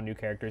they allow new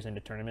characters into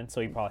tournaments,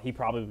 so he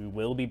probably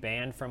will be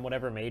banned from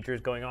whatever major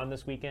is going on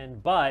this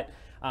weekend. But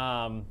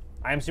I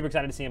am super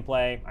excited to see him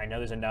play. I know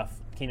there's enough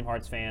Kingdom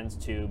Hearts fans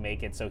to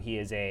make it so he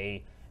is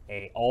a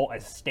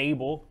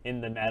stable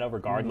in the meta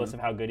regardless of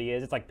how good he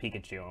is. It's like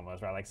Pikachu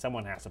almost, right? Like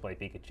someone has to play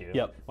Pikachu.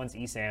 Yep. Once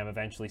ESAM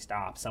eventually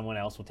stops, someone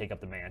else will take up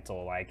the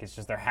mantle. Like it's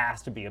just there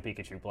has to be a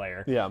Pikachu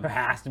player. Yeah. There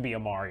has to be a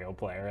Mario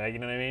player. Right? You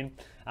know what I mean?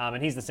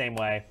 And he's the same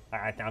way.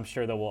 I'm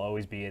sure there will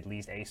always be at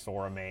least a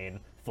Sora main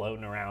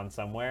floating around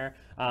somewhere.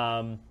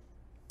 I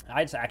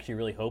just actually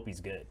really hope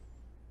he's good.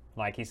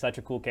 Like he's such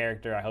a cool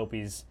character. I hope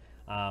he's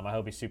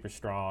super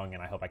strong,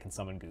 and I hope I can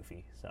summon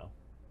Goofy. So.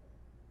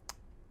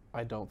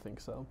 I don't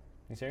think so.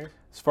 You serious?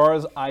 As far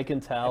as I can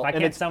tell, If I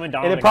can't summon and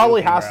Dominic it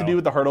probably Goofy, has to bro. do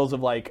with the hurdles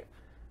of like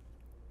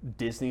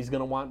Disney's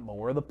gonna want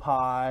more of the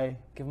pie.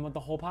 Give them the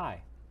whole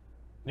pie.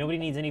 Nobody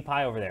needs any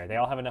pie over there. They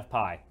all have enough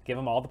pie. Give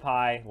them all the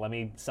pie. Let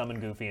me summon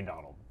Goofy and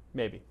Donald.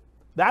 Maybe.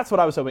 That's what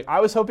I was hoping. I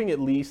was hoping at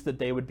least that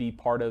they would be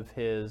part of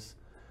his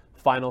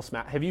final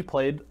Smash. Have you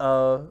played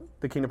the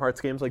Kingdom Hearts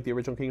games, like the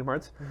original Kingdom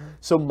Hearts?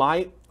 So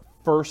my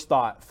first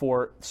thought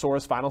for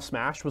Sora's final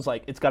Smash was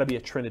like, it's got to be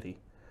a Trinity,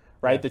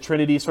 right? Yeah. The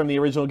Trinities from the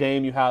original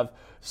game. You have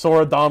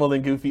Sora, Donald,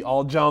 and Goofy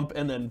all jump,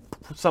 and then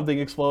something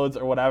explodes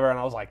or whatever. And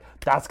I was like,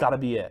 that's got to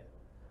be it.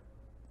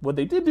 What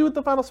they did do with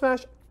the final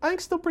Smash, I think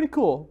still pretty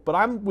cool. But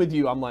I'm with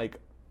you. I'm like,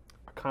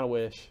 I kind of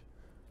wish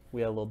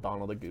we had a little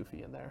Donald and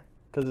Goofy in there,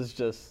 because it's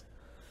just.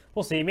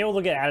 We'll see. Maybe we'll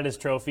get added as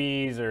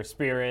trophies or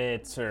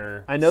spirits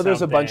or. I know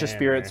there's a bunch of something,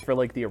 spirits or- for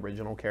like the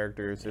original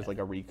characters. There's like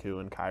a Riku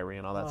and Kairi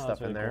and all that Oh, stuff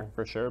that's in really there cool.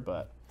 for sure.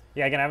 But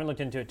Yeah, again, I haven't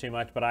looked into it too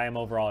much, but I am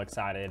overall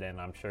excited,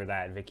 and I'm sure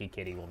that Vicky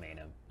Kitty will main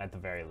him at the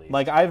very least.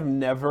 like, I've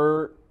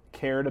never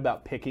cared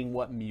about picking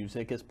what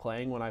music is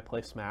playing when I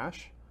play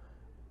Smash.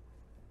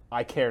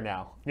 I care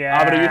now. Yeah.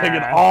 I'm gonna be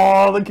picking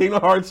all the Kingdom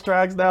Hearts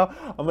tracks now.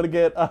 I'm gonna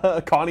get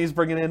Connie's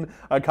bringing in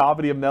a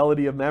copy of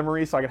Melody of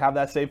Memory, so I can have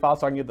that save file,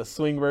 so I can get the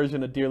swing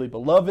version of Dearly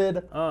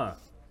Beloved.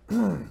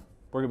 We're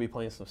gonna be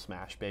playing some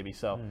Smash, baby.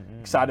 So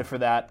excited for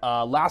that.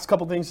 Last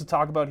couple things to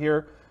talk about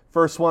here.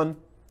 First one,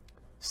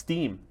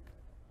 Steam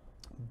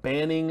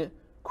banning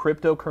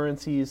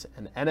cryptocurrencies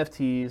and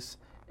NFTs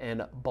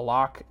and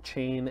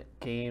blockchain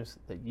games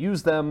that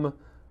use them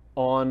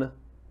on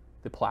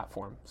the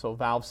platform. So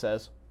Valve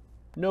says,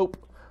 nope.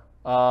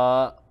 They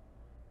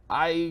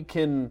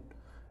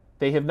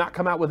have not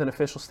come out with an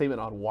official statement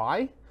on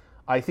why.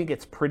 I think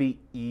it's pretty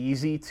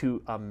easy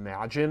to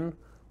imagine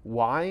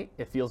why.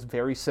 It feels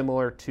very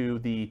similar to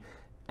the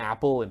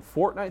Apple and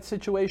Fortnite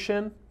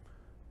situation.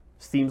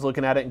 Steam's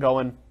looking at it and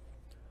going,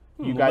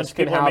 you a bunch guys of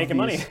can people are have making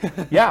money.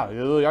 these. Yeah,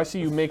 I see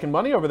you making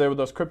money over there with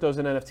those cryptos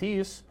and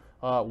NFTs.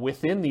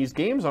 within these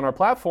games on our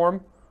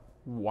platform,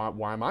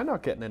 why am I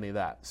not getting any of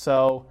that?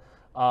 So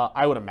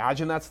I would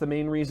imagine that's the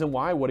main reason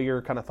why. What are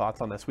your kind of thoughts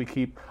on this?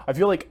 I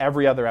feel like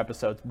every other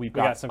episode we've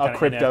got some a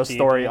crypto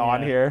story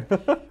on here.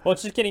 Well,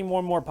 it's just getting more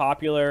and more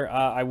popular.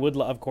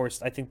 Of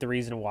course, I think the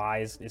reason why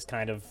is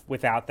kind of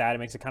without that, it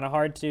makes it kind of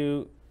hard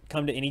to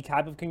come to any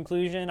type of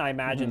conclusion. I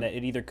imagine that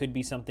it either could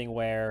be something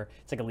where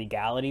it's like a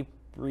legality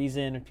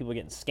reason, people are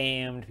getting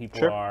scammed,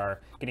 people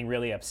are getting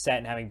really upset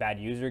and having bad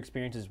user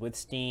experiences with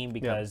Steam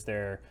because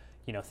they're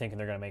thinking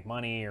they're going to make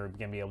money or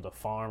going to be able to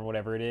farm,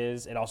 whatever it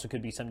is. It also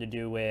could be something to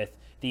do with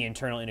the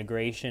internal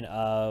integration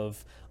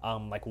of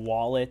like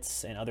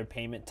wallets and other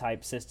payment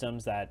type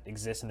systems that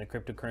exist in the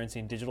cryptocurrency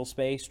and digital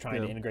space,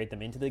 trying to integrate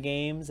them into the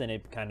games, and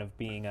it kind of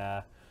being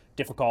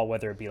difficult,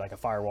 whether it be like a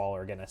firewall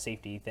or, again, a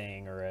safety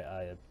thing or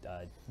a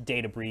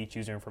data breach,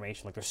 user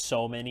information. Like there's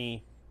so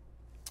many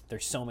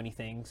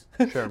things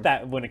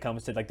that when it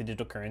comes to like the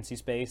digital currency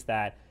space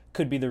that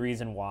could be the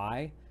reason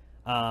why.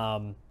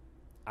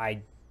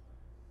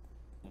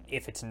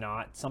 If it's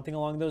not something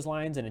along those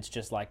lines and it's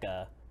just like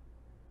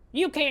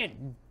you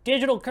can't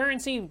digital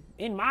currency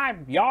in my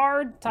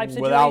yard type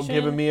situation without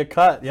giving me a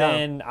cut,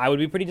 then I would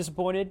be pretty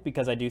disappointed,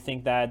 because I do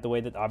think that the way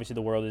that obviously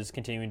the world is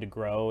continuing to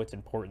grow, it's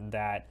important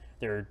that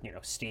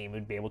Steam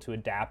would be able to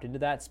adapt into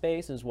that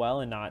space as well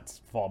and not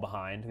fall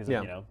behind, because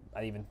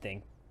I even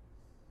think,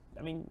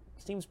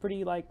 Steam's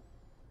pretty like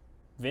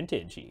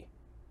vintage-y.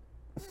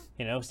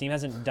 Steam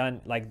hasn't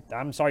done, like,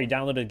 I'm sorry, you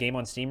downloaded a game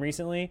on Steam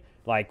recently,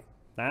 like,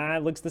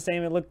 it looks the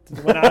same it looked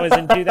when I was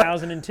in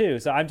 2002.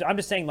 So I'm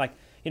just saying, like,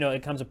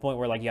 it comes a point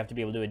where like you have to be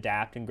able to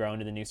adapt and grow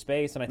into the new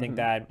space, and I think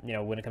that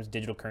when it comes to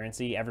digital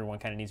currency, everyone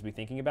kind of needs to be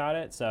thinking about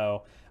it.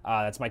 So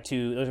those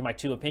are my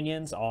two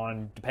opinions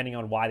on depending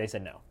on why they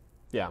said no.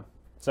 Yeah.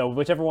 So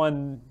whichever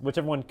one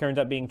turns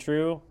up being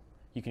true,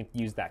 you can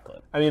use that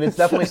clip. It's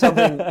definitely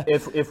something.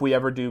 If we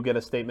ever do get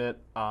a statement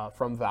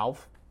from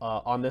Valve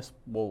on this,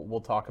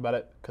 we'll talk about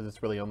it, because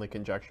it's really only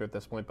conjecture at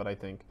this point. But I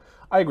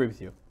agree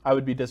with you. I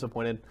would be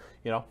disappointed.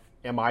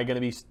 Am I going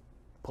to be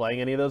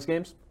playing any of those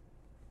games?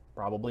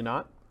 Probably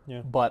not.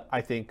 Yeah. But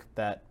I think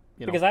that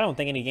because I don't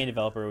think any game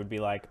developer would be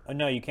like, oh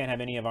no, you can't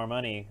have any of our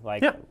money,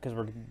 like, because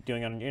we're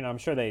doing on. I'm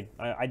sure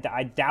I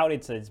doubt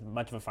it's as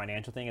much of a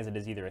financial thing as it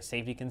is either a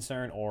safety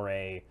concern or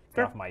a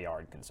get off my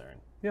yard concern.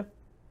 Yeah.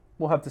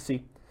 We'll have to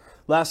see.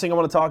 Last thing I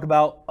want to talk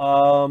about,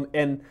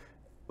 and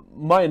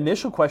my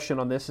initial question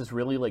on this is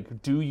really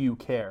like, do you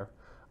care?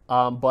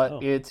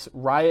 It's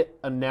Riot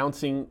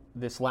announcing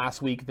this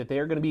last week that they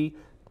are going to be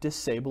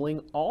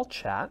disabling all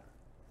chat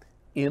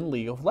in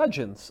League of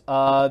Legends.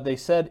 They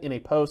said in a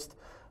post,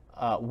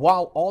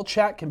 while all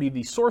chat can be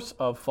the source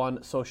of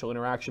fun social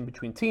interaction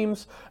between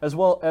teams, as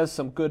well as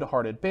some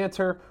good-hearted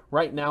banter,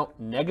 right now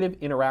negative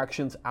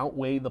interactions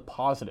outweigh the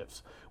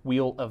positives.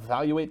 We'll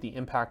evaluate the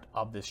impact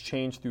of this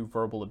change through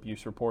verbal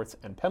abuse reports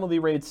and penalty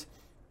rates,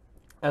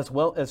 as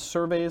well as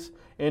surveys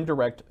and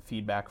direct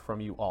feedback from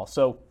you all.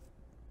 So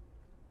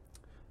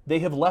they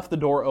have left the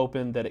door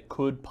open that it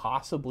could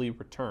possibly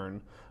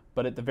return,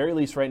 but at the very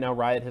least right now,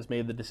 Riot has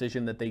made the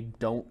decision that they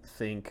don't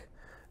think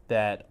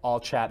that all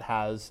chat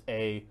has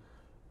a,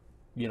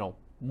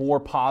 more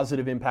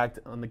positive impact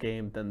on the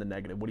game than the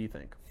negative. What do you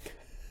think?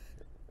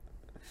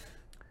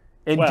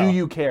 And do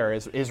you care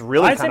is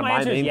really kind of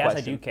my main question. Yes,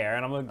 I do care,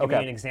 and I'm going to give you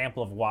an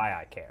example of why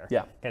I care.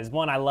 Yeah. Because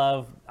one, I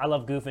love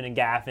goofing and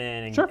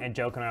gaffing and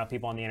joking around with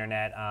people on the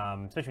internet,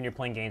 especially when you're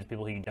playing games with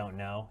people who you don't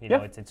know.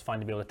 It's fun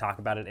to be able to talk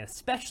about it, and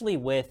especially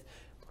with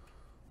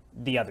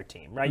the other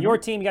team, right? Your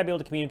team, you gotta be able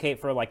to communicate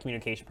for like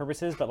communication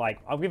purposes, but like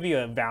I'll give you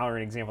a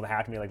Valorant example that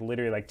happened to me like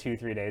literally like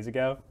 2-3 days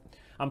ago.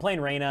 I'm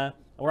playing Reyna.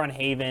 We're on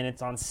Haven.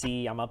 It's on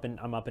C. I'm up in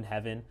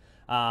Heaven.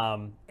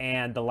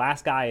 And the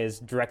last guy is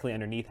directly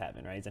underneath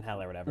Heaven, right? He's in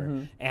Hell or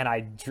whatever. And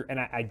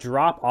I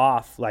drop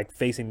off like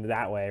facing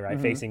that way, right?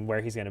 Facing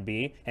where he's gonna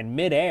be. And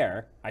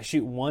midair, I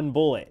shoot one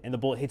bullet, and the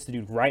bullet hits the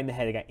dude right in the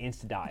head. The guy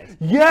insta dies.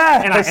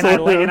 Yeah. And I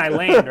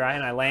land, right?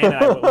 And I land,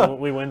 and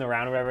we win the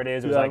round, or whatever it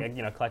is. It was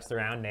like clutch the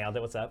round, nailed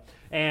it. What's up?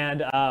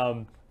 And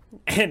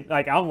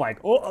like I'm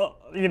like, so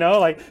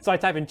I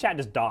type in chat,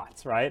 just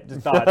dots, right?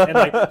 Just dots, and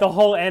like the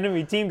whole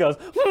enemy team goes,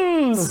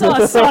 sus,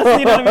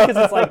 because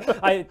it's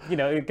like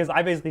because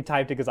I basically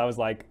typed it because I was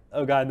like,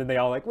 oh god, and then they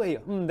all like, wait,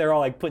 they're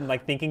all like putting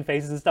like thinking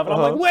faces and stuff, and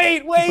I'm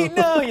like, wait,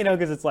 no,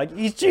 because it's like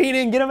he's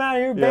cheating, get him out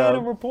of here, ban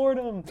him, report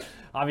him.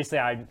 Obviously,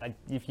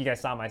 if you guys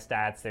saw my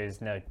stats,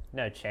 there's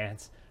no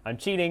chance I'm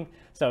cheating,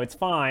 so it's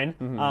fine.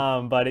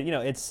 But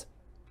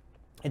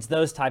it's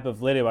those type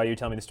of, literally while you were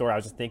telling me the story, I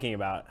was just thinking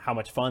about how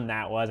much fun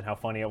that was and how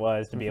funny it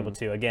was to be able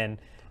to, again,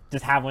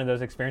 just have one of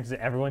those experiences.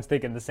 Everyone's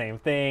thinking the same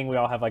thing. We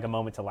all have like a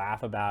moment to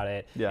laugh about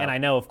it. Yeah. And I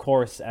know, of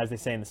course, as they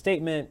say in the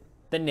statement,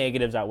 the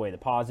negatives outweigh the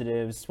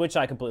positives, which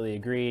I completely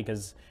agree,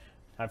 because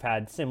I've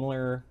had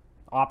similar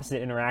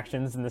opposite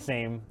interactions in the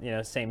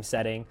same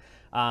setting.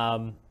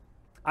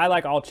 I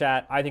like all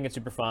chat. I think it's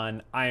super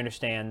fun. I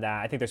understand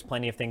that. I think there's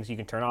plenty of things you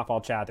can turn off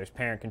all chat. There's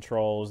parent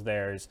controls.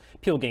 There's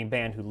people getting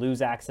banned who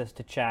lose access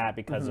to chat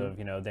because of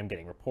them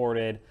getting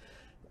reported.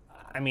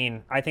 I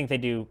mean, I think they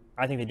do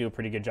a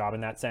pretty good job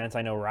in that sense.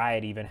 I know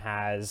Riot even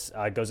has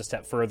goes a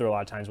step further a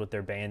lot of times with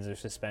their bans or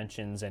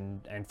suspensions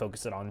and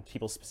focus it on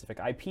people's specific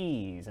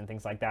IPs and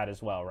things like that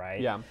as well,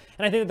 right? Yeah.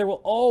 And I think that there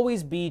will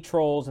always be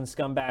trolls and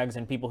scumbags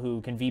and people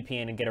who can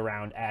VPN and get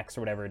around X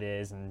or whatever it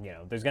is, and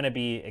there's going to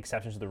be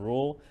exceptions to the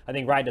rule. I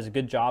think Riot does a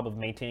good job of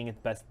maintaining it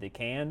the best that they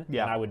can.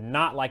 Yeah. And I would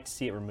not like to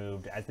see it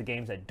removed. As the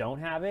games that don't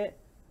have it,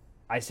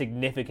 I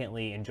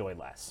significantly enjoy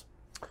less.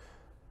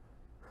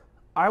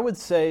 I would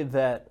say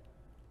that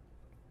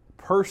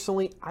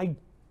personally, I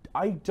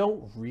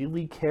don't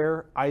really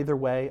care either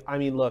way. I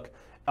mean, look,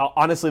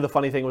 honestly, the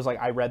funny thing was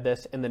like I read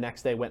this and the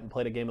next day went and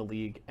played a game of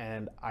League,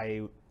 and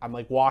I'm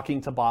like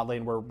walking to bot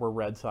lane, we're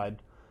red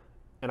side,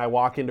 and I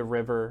walk into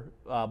river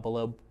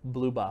below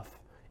blue buff,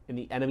 and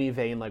the enemy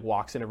Vayne like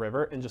walks into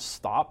river and just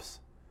stops.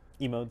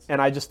 Emotes.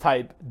 And I just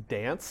type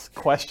dance ?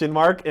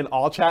 In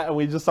all chat, and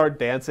we just start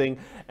dancing,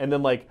 and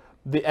then like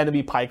the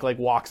enemy Pyke like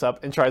walks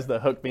up and tries to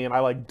hook me, and I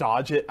like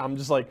dodge it. I'm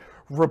just like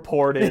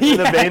report it. And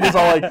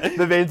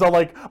the Vayne's all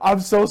like, I'm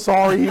so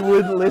sorry, he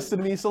wouldn't listen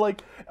to me. So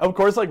like, of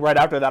course, like right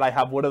after that, I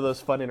have one of those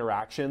fun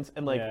interactions.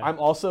 And like, I'm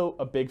also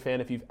a big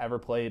fan if you've ever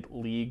played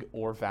League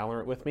or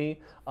Valorant with me.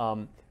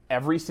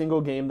 Every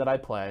single game that I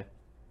play,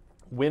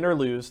 win or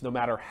lose, no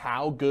matter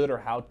how good or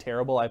how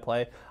terrible I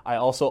play, I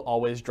also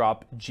always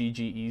drop GG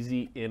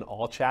easy in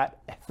all chat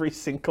every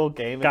single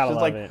game. It's just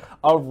like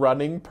a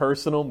running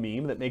personal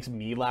meme that makes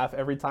me laugh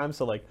every time.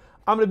 So like,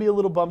 I'm going to be a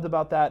little bummed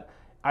about that.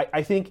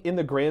 I think in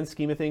the grand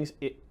scheme of things,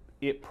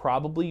 it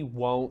probably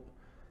won't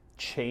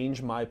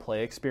change my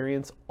play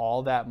experience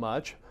all that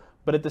much.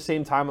 But at the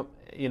same time,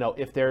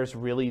 if there's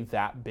really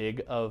that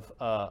big of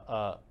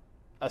a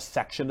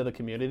section of the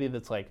community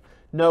that's like,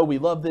 no, we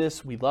love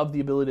this, we love the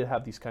ability to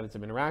have these kinds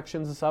of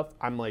interactions and stuff,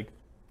 I'm like,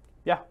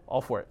 yeah, all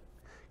for it.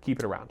 Keep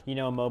it around. You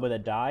know a MOBA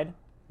that died?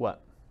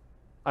 What?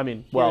 I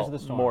mean, more.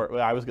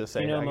 I was going to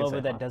say. You know a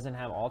MOBA that doesn't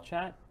have all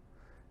chat?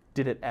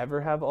 Did it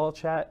ever have all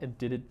chat, and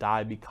did it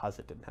die because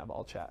it didn't have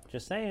all chat?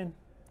 Just saying.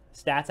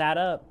 Stats add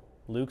up.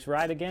 Luke's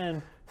right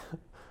again.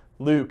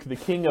 Luke, the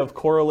king of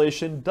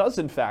correlation, does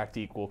in fact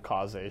equal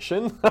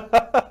causation.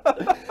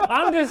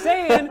 I'm just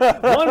saying,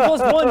 1 +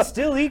 1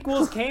 still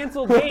equals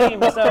canceled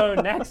game. So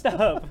next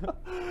up.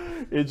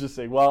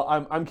 Interesting. Well,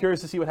 I'm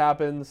curious to see what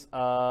happens.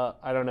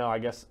 I don't know. I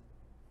guess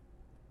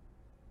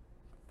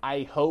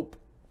I hope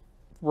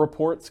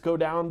reports go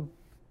down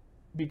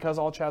because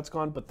all chat's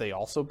gone, but they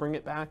also bring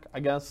it back, I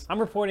guess. I'm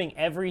reporting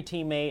every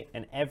teammate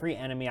and every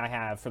enemy I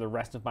have for the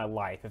rest of my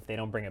life if they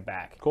don't bring it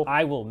back. Cool.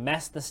 I will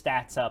mess the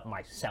stats up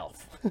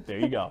myself. There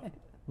you go.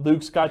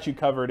 Luke's got you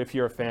covered if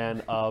you're a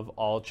fan of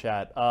all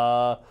chat.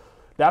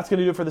 That's going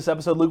to do it for this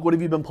episode. Luke, what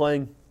have you been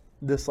playing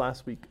this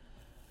last week?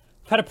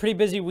 I've had a pretty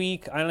busy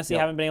week. I honestly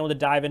haven't been able to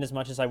dive in as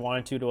much as I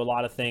wanted to a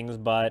lot of things,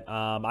 but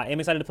I am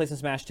excited to play some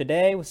Smash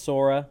today with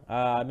Sora.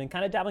 I've been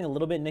kind of dabbling a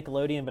little bit in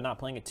Nickelodeon, but not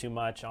playing it too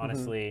much,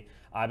 honestly.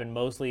 I've been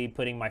mostly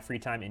putting my free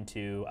time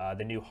into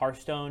the new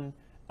Hearthstone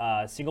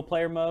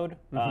single-player mode,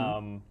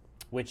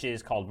 which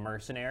is called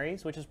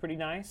Mercenaries, which is pretty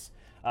nice.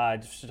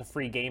 Just a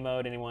free game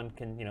mode. Anyone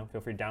can,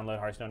 feel free to download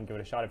Hearthstone and give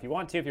it a shot if you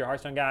want to, if you're a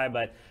Hearthstone guy,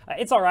 but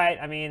it's all right.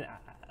 I mean,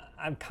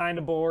 I'm kind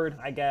of bored,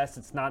 I guess.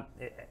 It's not,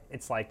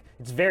 it's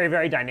very,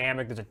 very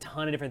dynamic. There's a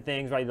ton of different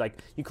things, right? Like,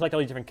 you collect all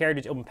these different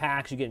characters, you open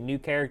packs, you get new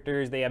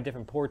characters, they have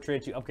different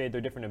portraits, you upgrade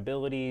their different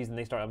abilities, and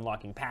they start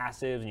unlocking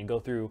passives, and you go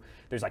through,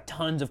 there's like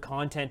tons of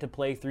content to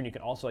play through, and you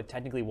can also like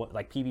technically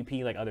like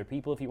PvP like other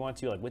people if you want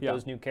to, like with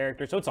those new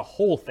characters. So it's a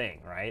whole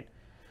thing, right?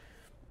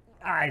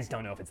 I just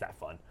don't know if it's that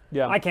fun.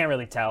 Yeah. I can't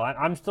really tell.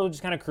 I'm still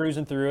just kind of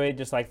cruising through it,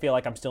 just like feel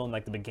like I'm still in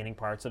like the beginning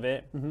parts of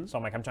it. So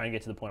I'm trying to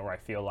get to the point where I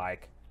feel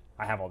like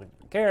I have all the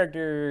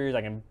characters,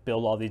 I can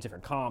build all these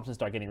different comps and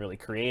start getting really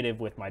creative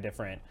with my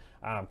different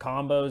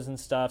combos and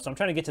stuff. So I'm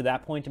trying to get to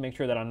that point to make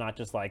sure that I'm not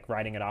just like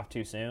writing it off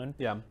too soon.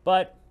 Yeah.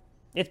 But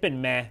it's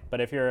been meh.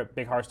 But if you're a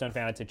big Hearthstone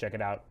fan, I'd say check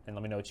it out and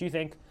let me know what you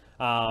think.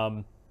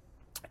 And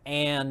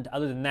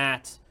other than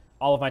that,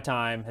 all of my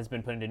time has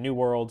been put into New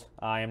World.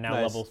 I am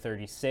now level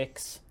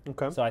 36.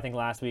 Okay. So I think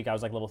last week I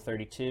was like level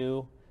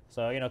 32.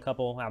 So,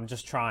 I'm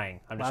just trying.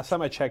 Last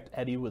time I checked,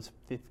 Eddie was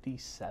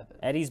 57.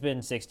 Eddie's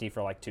been 60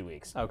 for like 2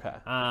 weeks. Okay.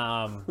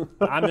 I'm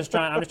just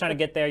trying to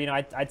get there.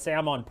 I'd say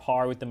I'm on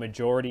par with the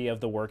majority of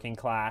the working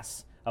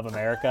class of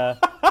America.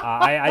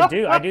 I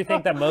do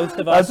think that most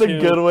of us. That's a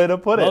good way to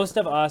put it. Most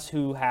of us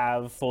who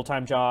have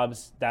full-time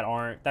jobs that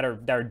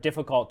are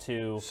difficult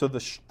to. So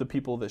the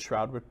people that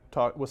Shroud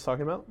was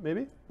talking about,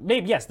 maybe?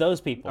 Maybe, yes,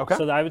 those people. Okay.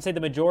 So I would say the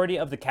majority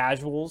of the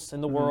casuals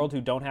in the world who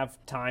don't have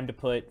time to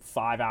put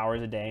 5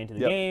 hours a day into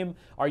the game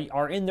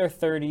are in their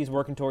 30s,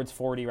 working towards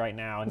 40 right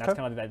now, and that's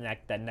kind of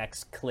that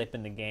next clip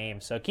in the game.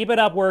 So keep it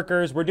up,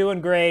 workers. We're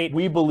doing great.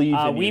 We believe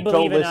in you. We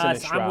believe in listen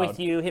us. to Shroud. I'm with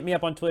you. Hit me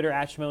up on Twitter,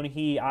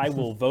 @Shmonahe. I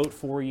will vote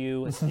for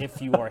you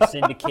if you are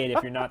Syndicate.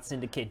 If you're not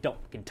Syndicate,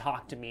 don't fucking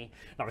talk to me.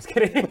 No, I'm just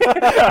kidding.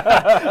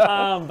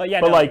 Don't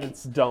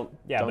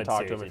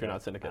talk to him if you're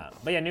not Syndicate.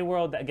 But yeah, New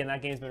World, again,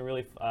 that game's been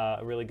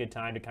a really good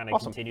time to kind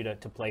of continue to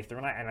play through.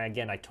 And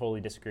again, I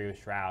totally disagree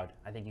with Shroud.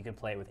 I think you can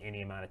play it with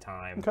any amount of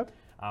time. Okay.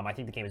 I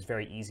think the game is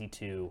very easy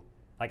to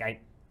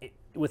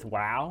with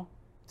WoW.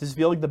 Does it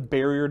feel like the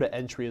barrier to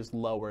entry is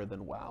lower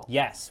than WoW?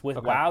 Yes, with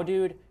WoW,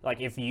 dude. Like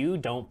if you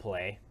don't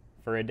play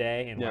for a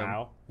day in Yeah.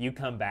 WoW, you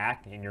come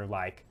back and you're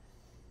like,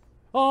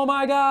 oh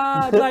my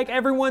god, like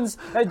everyone's,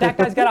 that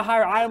guy's got a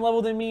higher item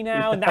level than me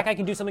now, and that guy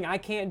can do something I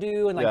can't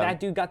do, and like Yeah.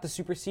 that dude got the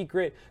super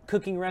secret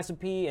cooking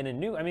recipe and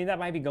that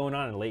might be going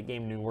on in late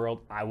game New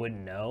World, I wouldn't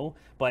know,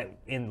 but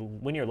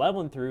when you're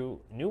leveling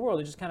through New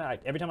World, it just kind of,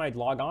 every time I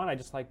log on, I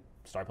just like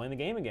start playing the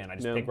game again. I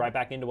just pick right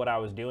back into what I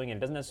was doing, and it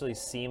doesn't necessarily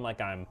seem like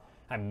I'm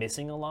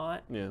missing a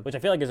lot, which I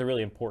feel like is a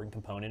really important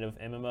component of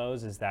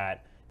MMOs, is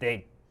that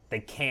they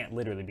can't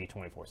literally be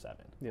 24/7.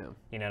 Yeah.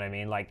 You know what I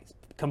mean? Like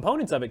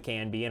components of it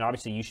can be, and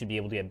obviously you should be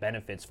able to get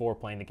benefits for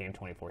playing the game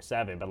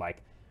 24/7. But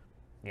like,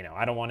 you know,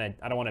 I don't want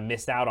to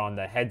miss out on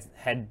the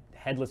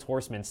headless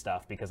horseman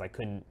stuff because I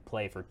couldn't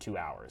play for 2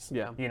 hours.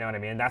 Yeah. You know what I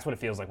mean? That's what it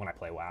feels like when I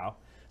play WoW.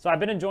 So I've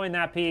been enjoying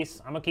that piece.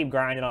 I'm gonna keep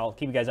grinding. I'll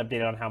keep you guys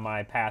updated on how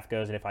my path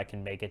goes and if I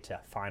can make it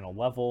to final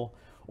level,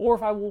 or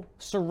if I will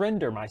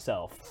surrender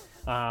myself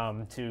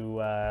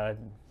to.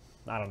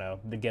 I don't know,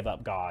 the give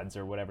up gods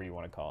or whatever you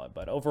want to call it.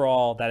 But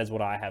overall, that is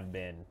what I have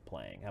been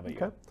playing. How about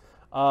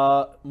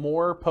you?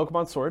 More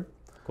Pokemon Sword.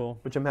 Cool.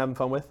 Which I'm having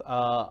fun with.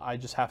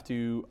 I've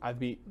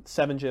beat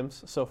 7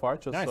 gyms so far,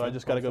 Nice, so I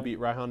just got to go beat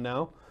Raihan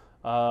now.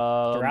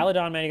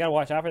 Duraludon, man, you got to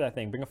watch out for that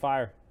thing. Bring a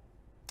fire.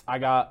 I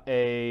got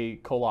a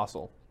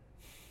Colossal.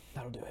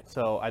 That'll do it.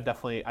 So I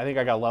think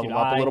I got to level him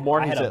up a little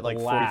more. He's at like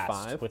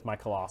 45. With my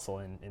Colossal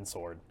in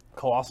Sword.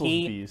 Colossal's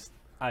beast.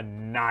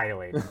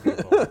 Annihilating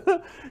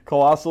people.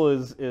 Colossal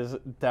is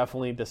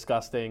definitely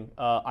disgusting.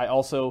 I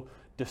also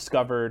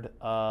discovered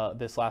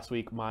this last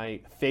week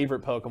my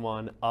favorite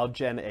Pokemon of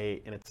Gen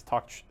 8, and it's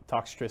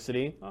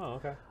Toxtricity. Oh,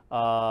 okay.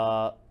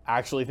 I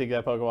actually think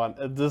that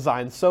Pokemon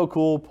design's so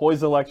cool.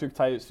 Poison electric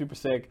type, super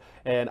sick.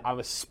 And I'm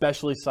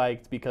especially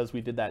psyched because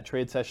we did that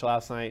trade session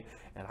last night,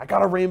 and I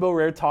got a Rainbow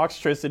Rare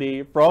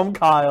Toxtricity from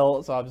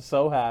Kyle, so I'm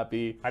so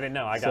happy. I didn't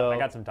know. I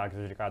got some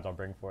Toxtricity cards I'll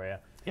bring for you.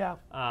 Yeah.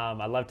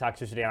 I love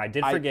Toxtricity, and I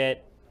did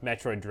forget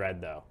Metroid Dread,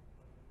 though.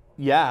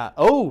 Yeah.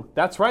 Oh,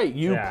 that's right.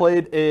 You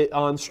played it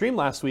on stream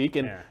last week,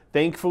 and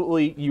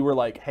thankfully you were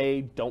like,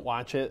 hey, don't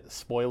watch it.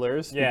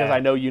 Spoilers. Because I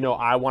know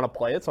I want to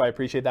play it, so I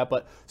appreciate that.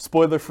 But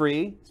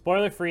spoiler-free.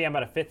 Spoiler-free. I'm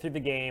about a fifth through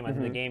the game. I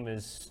think the game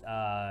is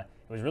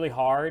it was really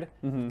hard.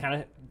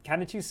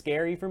 Kind of too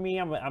scary for me.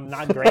 I'm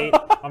not great.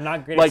 I'm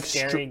not great at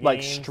scary games.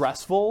 Like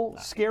stressful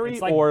scary,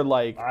 or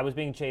like... I was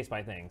being chased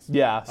by things.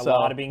 Yeah. A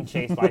lot of being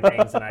chased by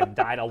things, and I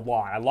died a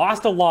lot. I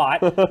lost a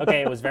lot.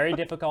 Okay, it was very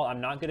difficult. I'm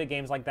not good at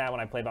games like that when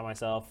I play by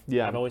myself.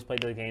 Yeah. I've always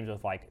played the games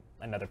with like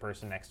another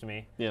person next to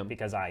me. Yeah.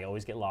 Because I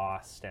always get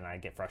lost and I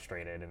get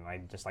frustrated and I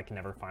just like can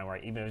never find where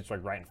even if it's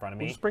like right in front of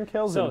me. Just bring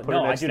Kales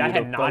in. I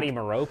had Naughty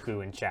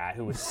Moroku in chat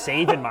who was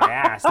saving my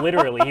ass.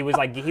 Literally, he was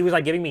like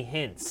giving me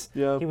hints.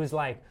 Yeah. He was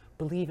like,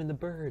 believe in the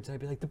birds. I'd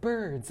be like, the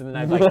birds, and then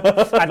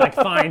I'd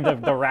find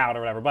the route or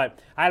whatever. But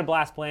I had a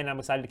blast playing. I'm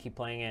excited to keep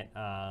playing it.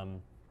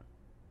 And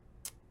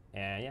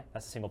yeah,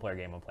 that's a single player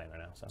game I'm playing right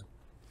now. So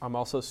I'm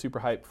also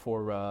super hyped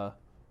for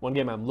one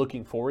game I'm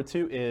looking forward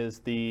to is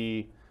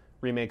the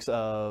remakes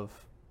of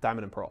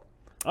Diamond and Pearl.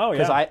 Oh yeah.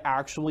 Because I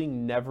actually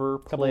never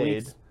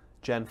played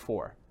Gen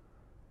 4.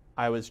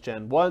 I was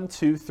Gen 1,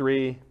 2,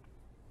 3.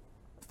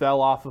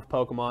 Fell off of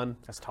Pokemon.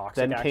 That's toxic.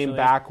 Then came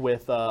back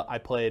with I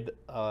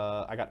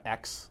got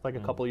X like a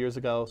couple years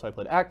ago, so I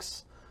played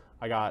X.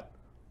 I got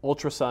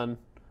Ultra Sun,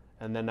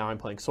 and then now I'm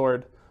playing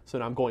Sword. So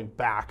now I'm going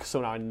back. So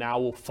now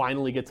we'll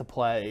finally get to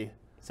play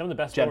some of the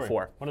best Gen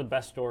 4. One of the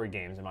best story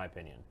games in my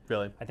opinion.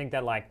 Really? I think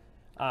that like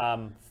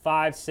 5,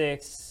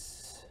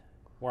 6,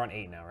 we're on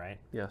 8 now, right?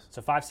 Yes.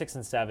 So 5, 6,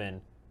 and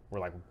 7 were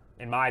like,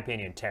 in my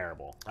opinion,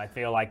 terrible. I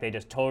feel like they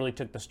just totally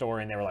took the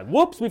story and they were like,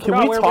 "Whoops, we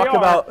forgot where we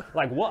are."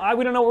 Like, what?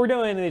 We don't know what we're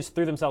doing, and they just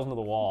threw themselves into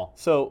the wall.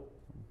 So,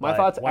 my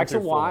thoughts: X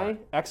and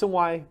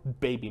Y,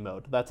 baby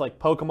mode. That's like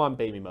Pokemon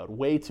baby mode.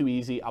 Way too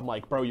easy. I'm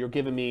like, bro, you're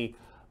giving me.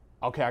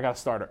 Okay, I got a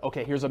starter.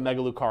 Okay, here's a Mega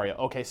Lucario.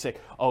 Okay,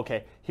 sick.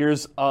 Okay,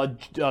 here's a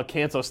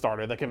Kanto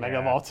starter that can Mega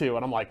Evolve too.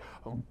 And I'm like,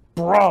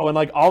 bro, and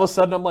like all of a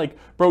sudden I'm like,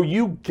 bro,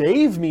 you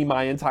gave me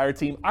my entire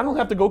team. I don't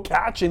have to go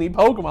catch any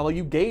Pokemon. Like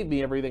you gave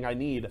me everything I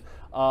need.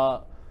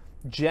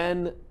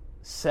 Gen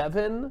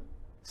 7,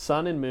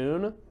 Sun and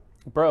Moon,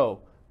 bro,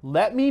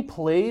 let me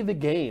play the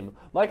game.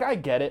 Like, I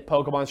get it.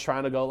 Pokemon's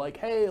trying to go like,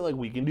 hey, like,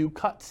 we can do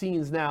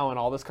cutscenes now and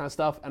all this kind of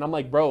stuff. And I'm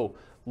like, bro,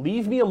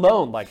 leave me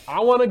alone. Like, I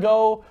want to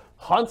go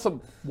hunt some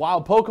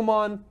wild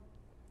Pokemon.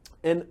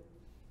 And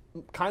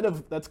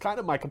that's kind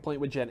of my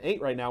complaint with Gen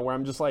 8 right now, where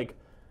I'm just like,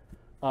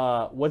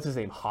 what's his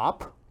name?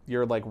 Hop,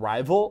 your, like,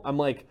 rival? I'm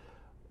like,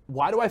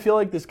 why do I feel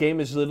like this game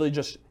is literally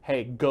just,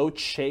 hey, go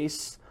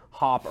chase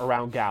Hop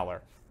around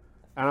Galar?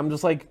 And I'm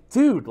just like,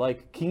 dude,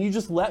 like, can you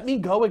just let me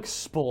go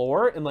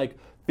explore and, like,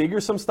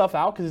 figure some stuff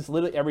out? Because it's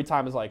literally every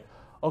time it's like,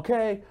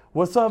 okay,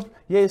 what's up?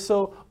 Yeah,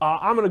 so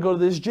I'm going to go to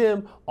this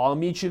gym. I'll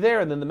meet you there.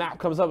 And then the map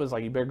comes up. It's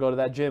like, you better go to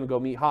that gym and go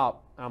meet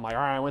Hop. And I'm like,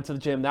 all right, I went to the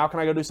gym. Now can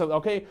I go do something?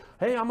 Okay,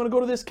 hey, I'm going to go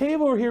to this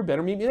cave over here.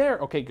 Better meet me there.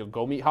 Okay,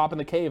 go meet Hop in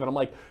the cave. And I'm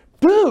like,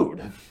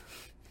 dude,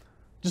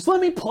 Just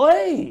let me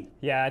play.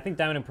 Yeah, I think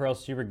Diamond and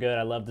Pearl's super good.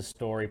 I love the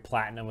story.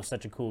 Platinum was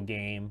such a cool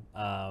game.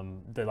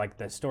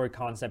 The story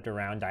concept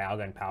around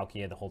Dialga and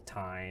Palkia the whole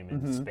time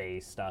and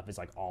space stuff is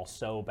like all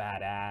so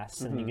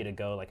badass. And you get to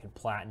go like in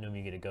Platinum,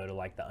 you get to go to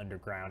like the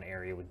underground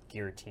area with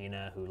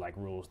Giratina, who like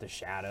rules the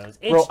shadows.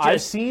 Bro, I've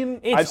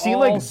seen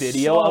like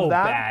video of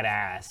that.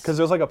 Badass. Because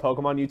there's like a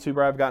Pokemon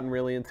YouTuber I've gotten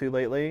really into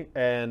lately,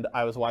 and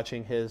I was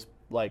watching his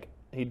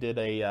he did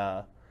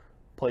a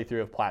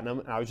playthrough of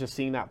Platinum, and I was just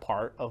seeing that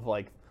part of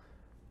like.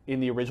 In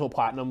the original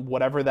Platinum,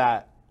 whatever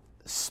that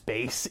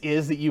space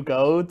is that you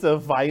go to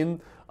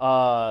find,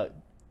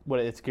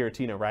 it's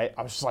Giratina, right?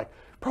 I was just like,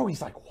 bro, he's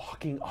like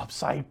walking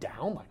upside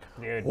down. Like,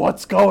 dude,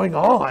 what's going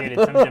on? Dude,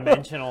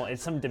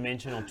 it's some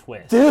dimensional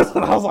twist. Dude,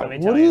 and I was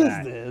like, what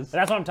is this? But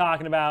that's what I'm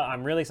talking about.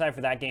 I'm really excited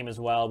for that game as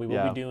well. We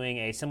will be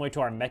doing similar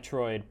to our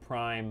Metroid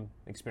Prime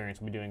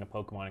experience, we'll be doing a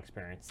Pokemon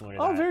experience similar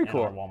to that very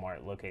cool. in our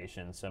Walmart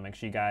location. So make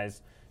sure you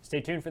guys stay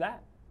tuned for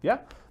that. Yeah,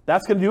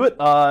 that's going to do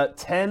it.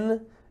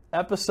 10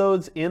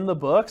 episodes in the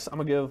books. I'm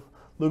gonna give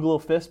Luke a little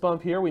fist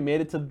bump here. We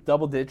made it to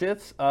double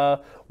digits.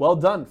 Well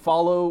done.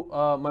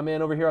 Follow my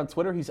man over here on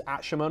Twitter. He's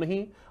at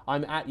Shimonahi.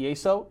 I'm at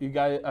Yeso. You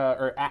guys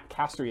or at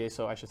Caster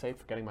Yeso, I should say.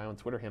 Forgetting my own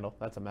Twitter handle.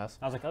 That's a mess.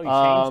 I was like, oh,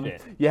 you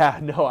changed it. Yeah,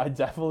 no, I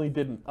definitely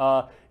didn't.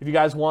 If you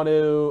guys want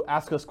to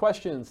ask us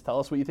questions, tell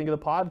us what you think of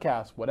the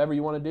podcast. Whatever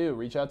you want to do,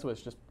 reach out to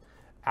us. Just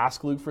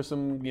ask Luke for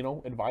some,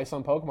 advice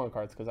on Pokemon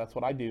cards because that's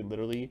what I do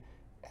literally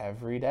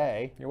every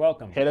day. You're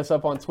welcome. Hit us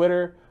up on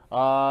Twitter.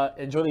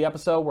 Enjoy the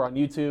episode. We're on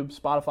YouTube,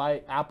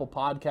 Spotify, Apple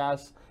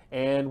Podcasts,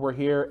 and we're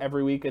here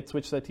every week at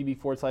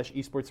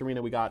twitch.tv/esports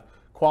arena. We got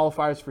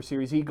qualifiers for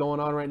Series E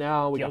going on right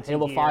now. We got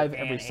Halo 5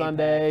 every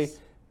Sunday. Apex.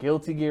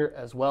 Guilty Gear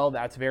as well.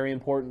 That's very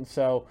important.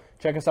 So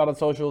check us out on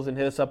socials and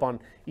hit us up on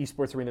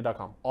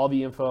esportsarena.com. All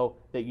the info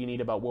that you need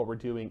about what we're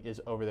doing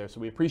is over there. So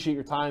we appreciate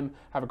your time.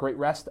 Have a great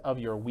rest of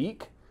your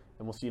week,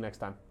 and we'll see you next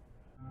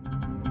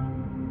time.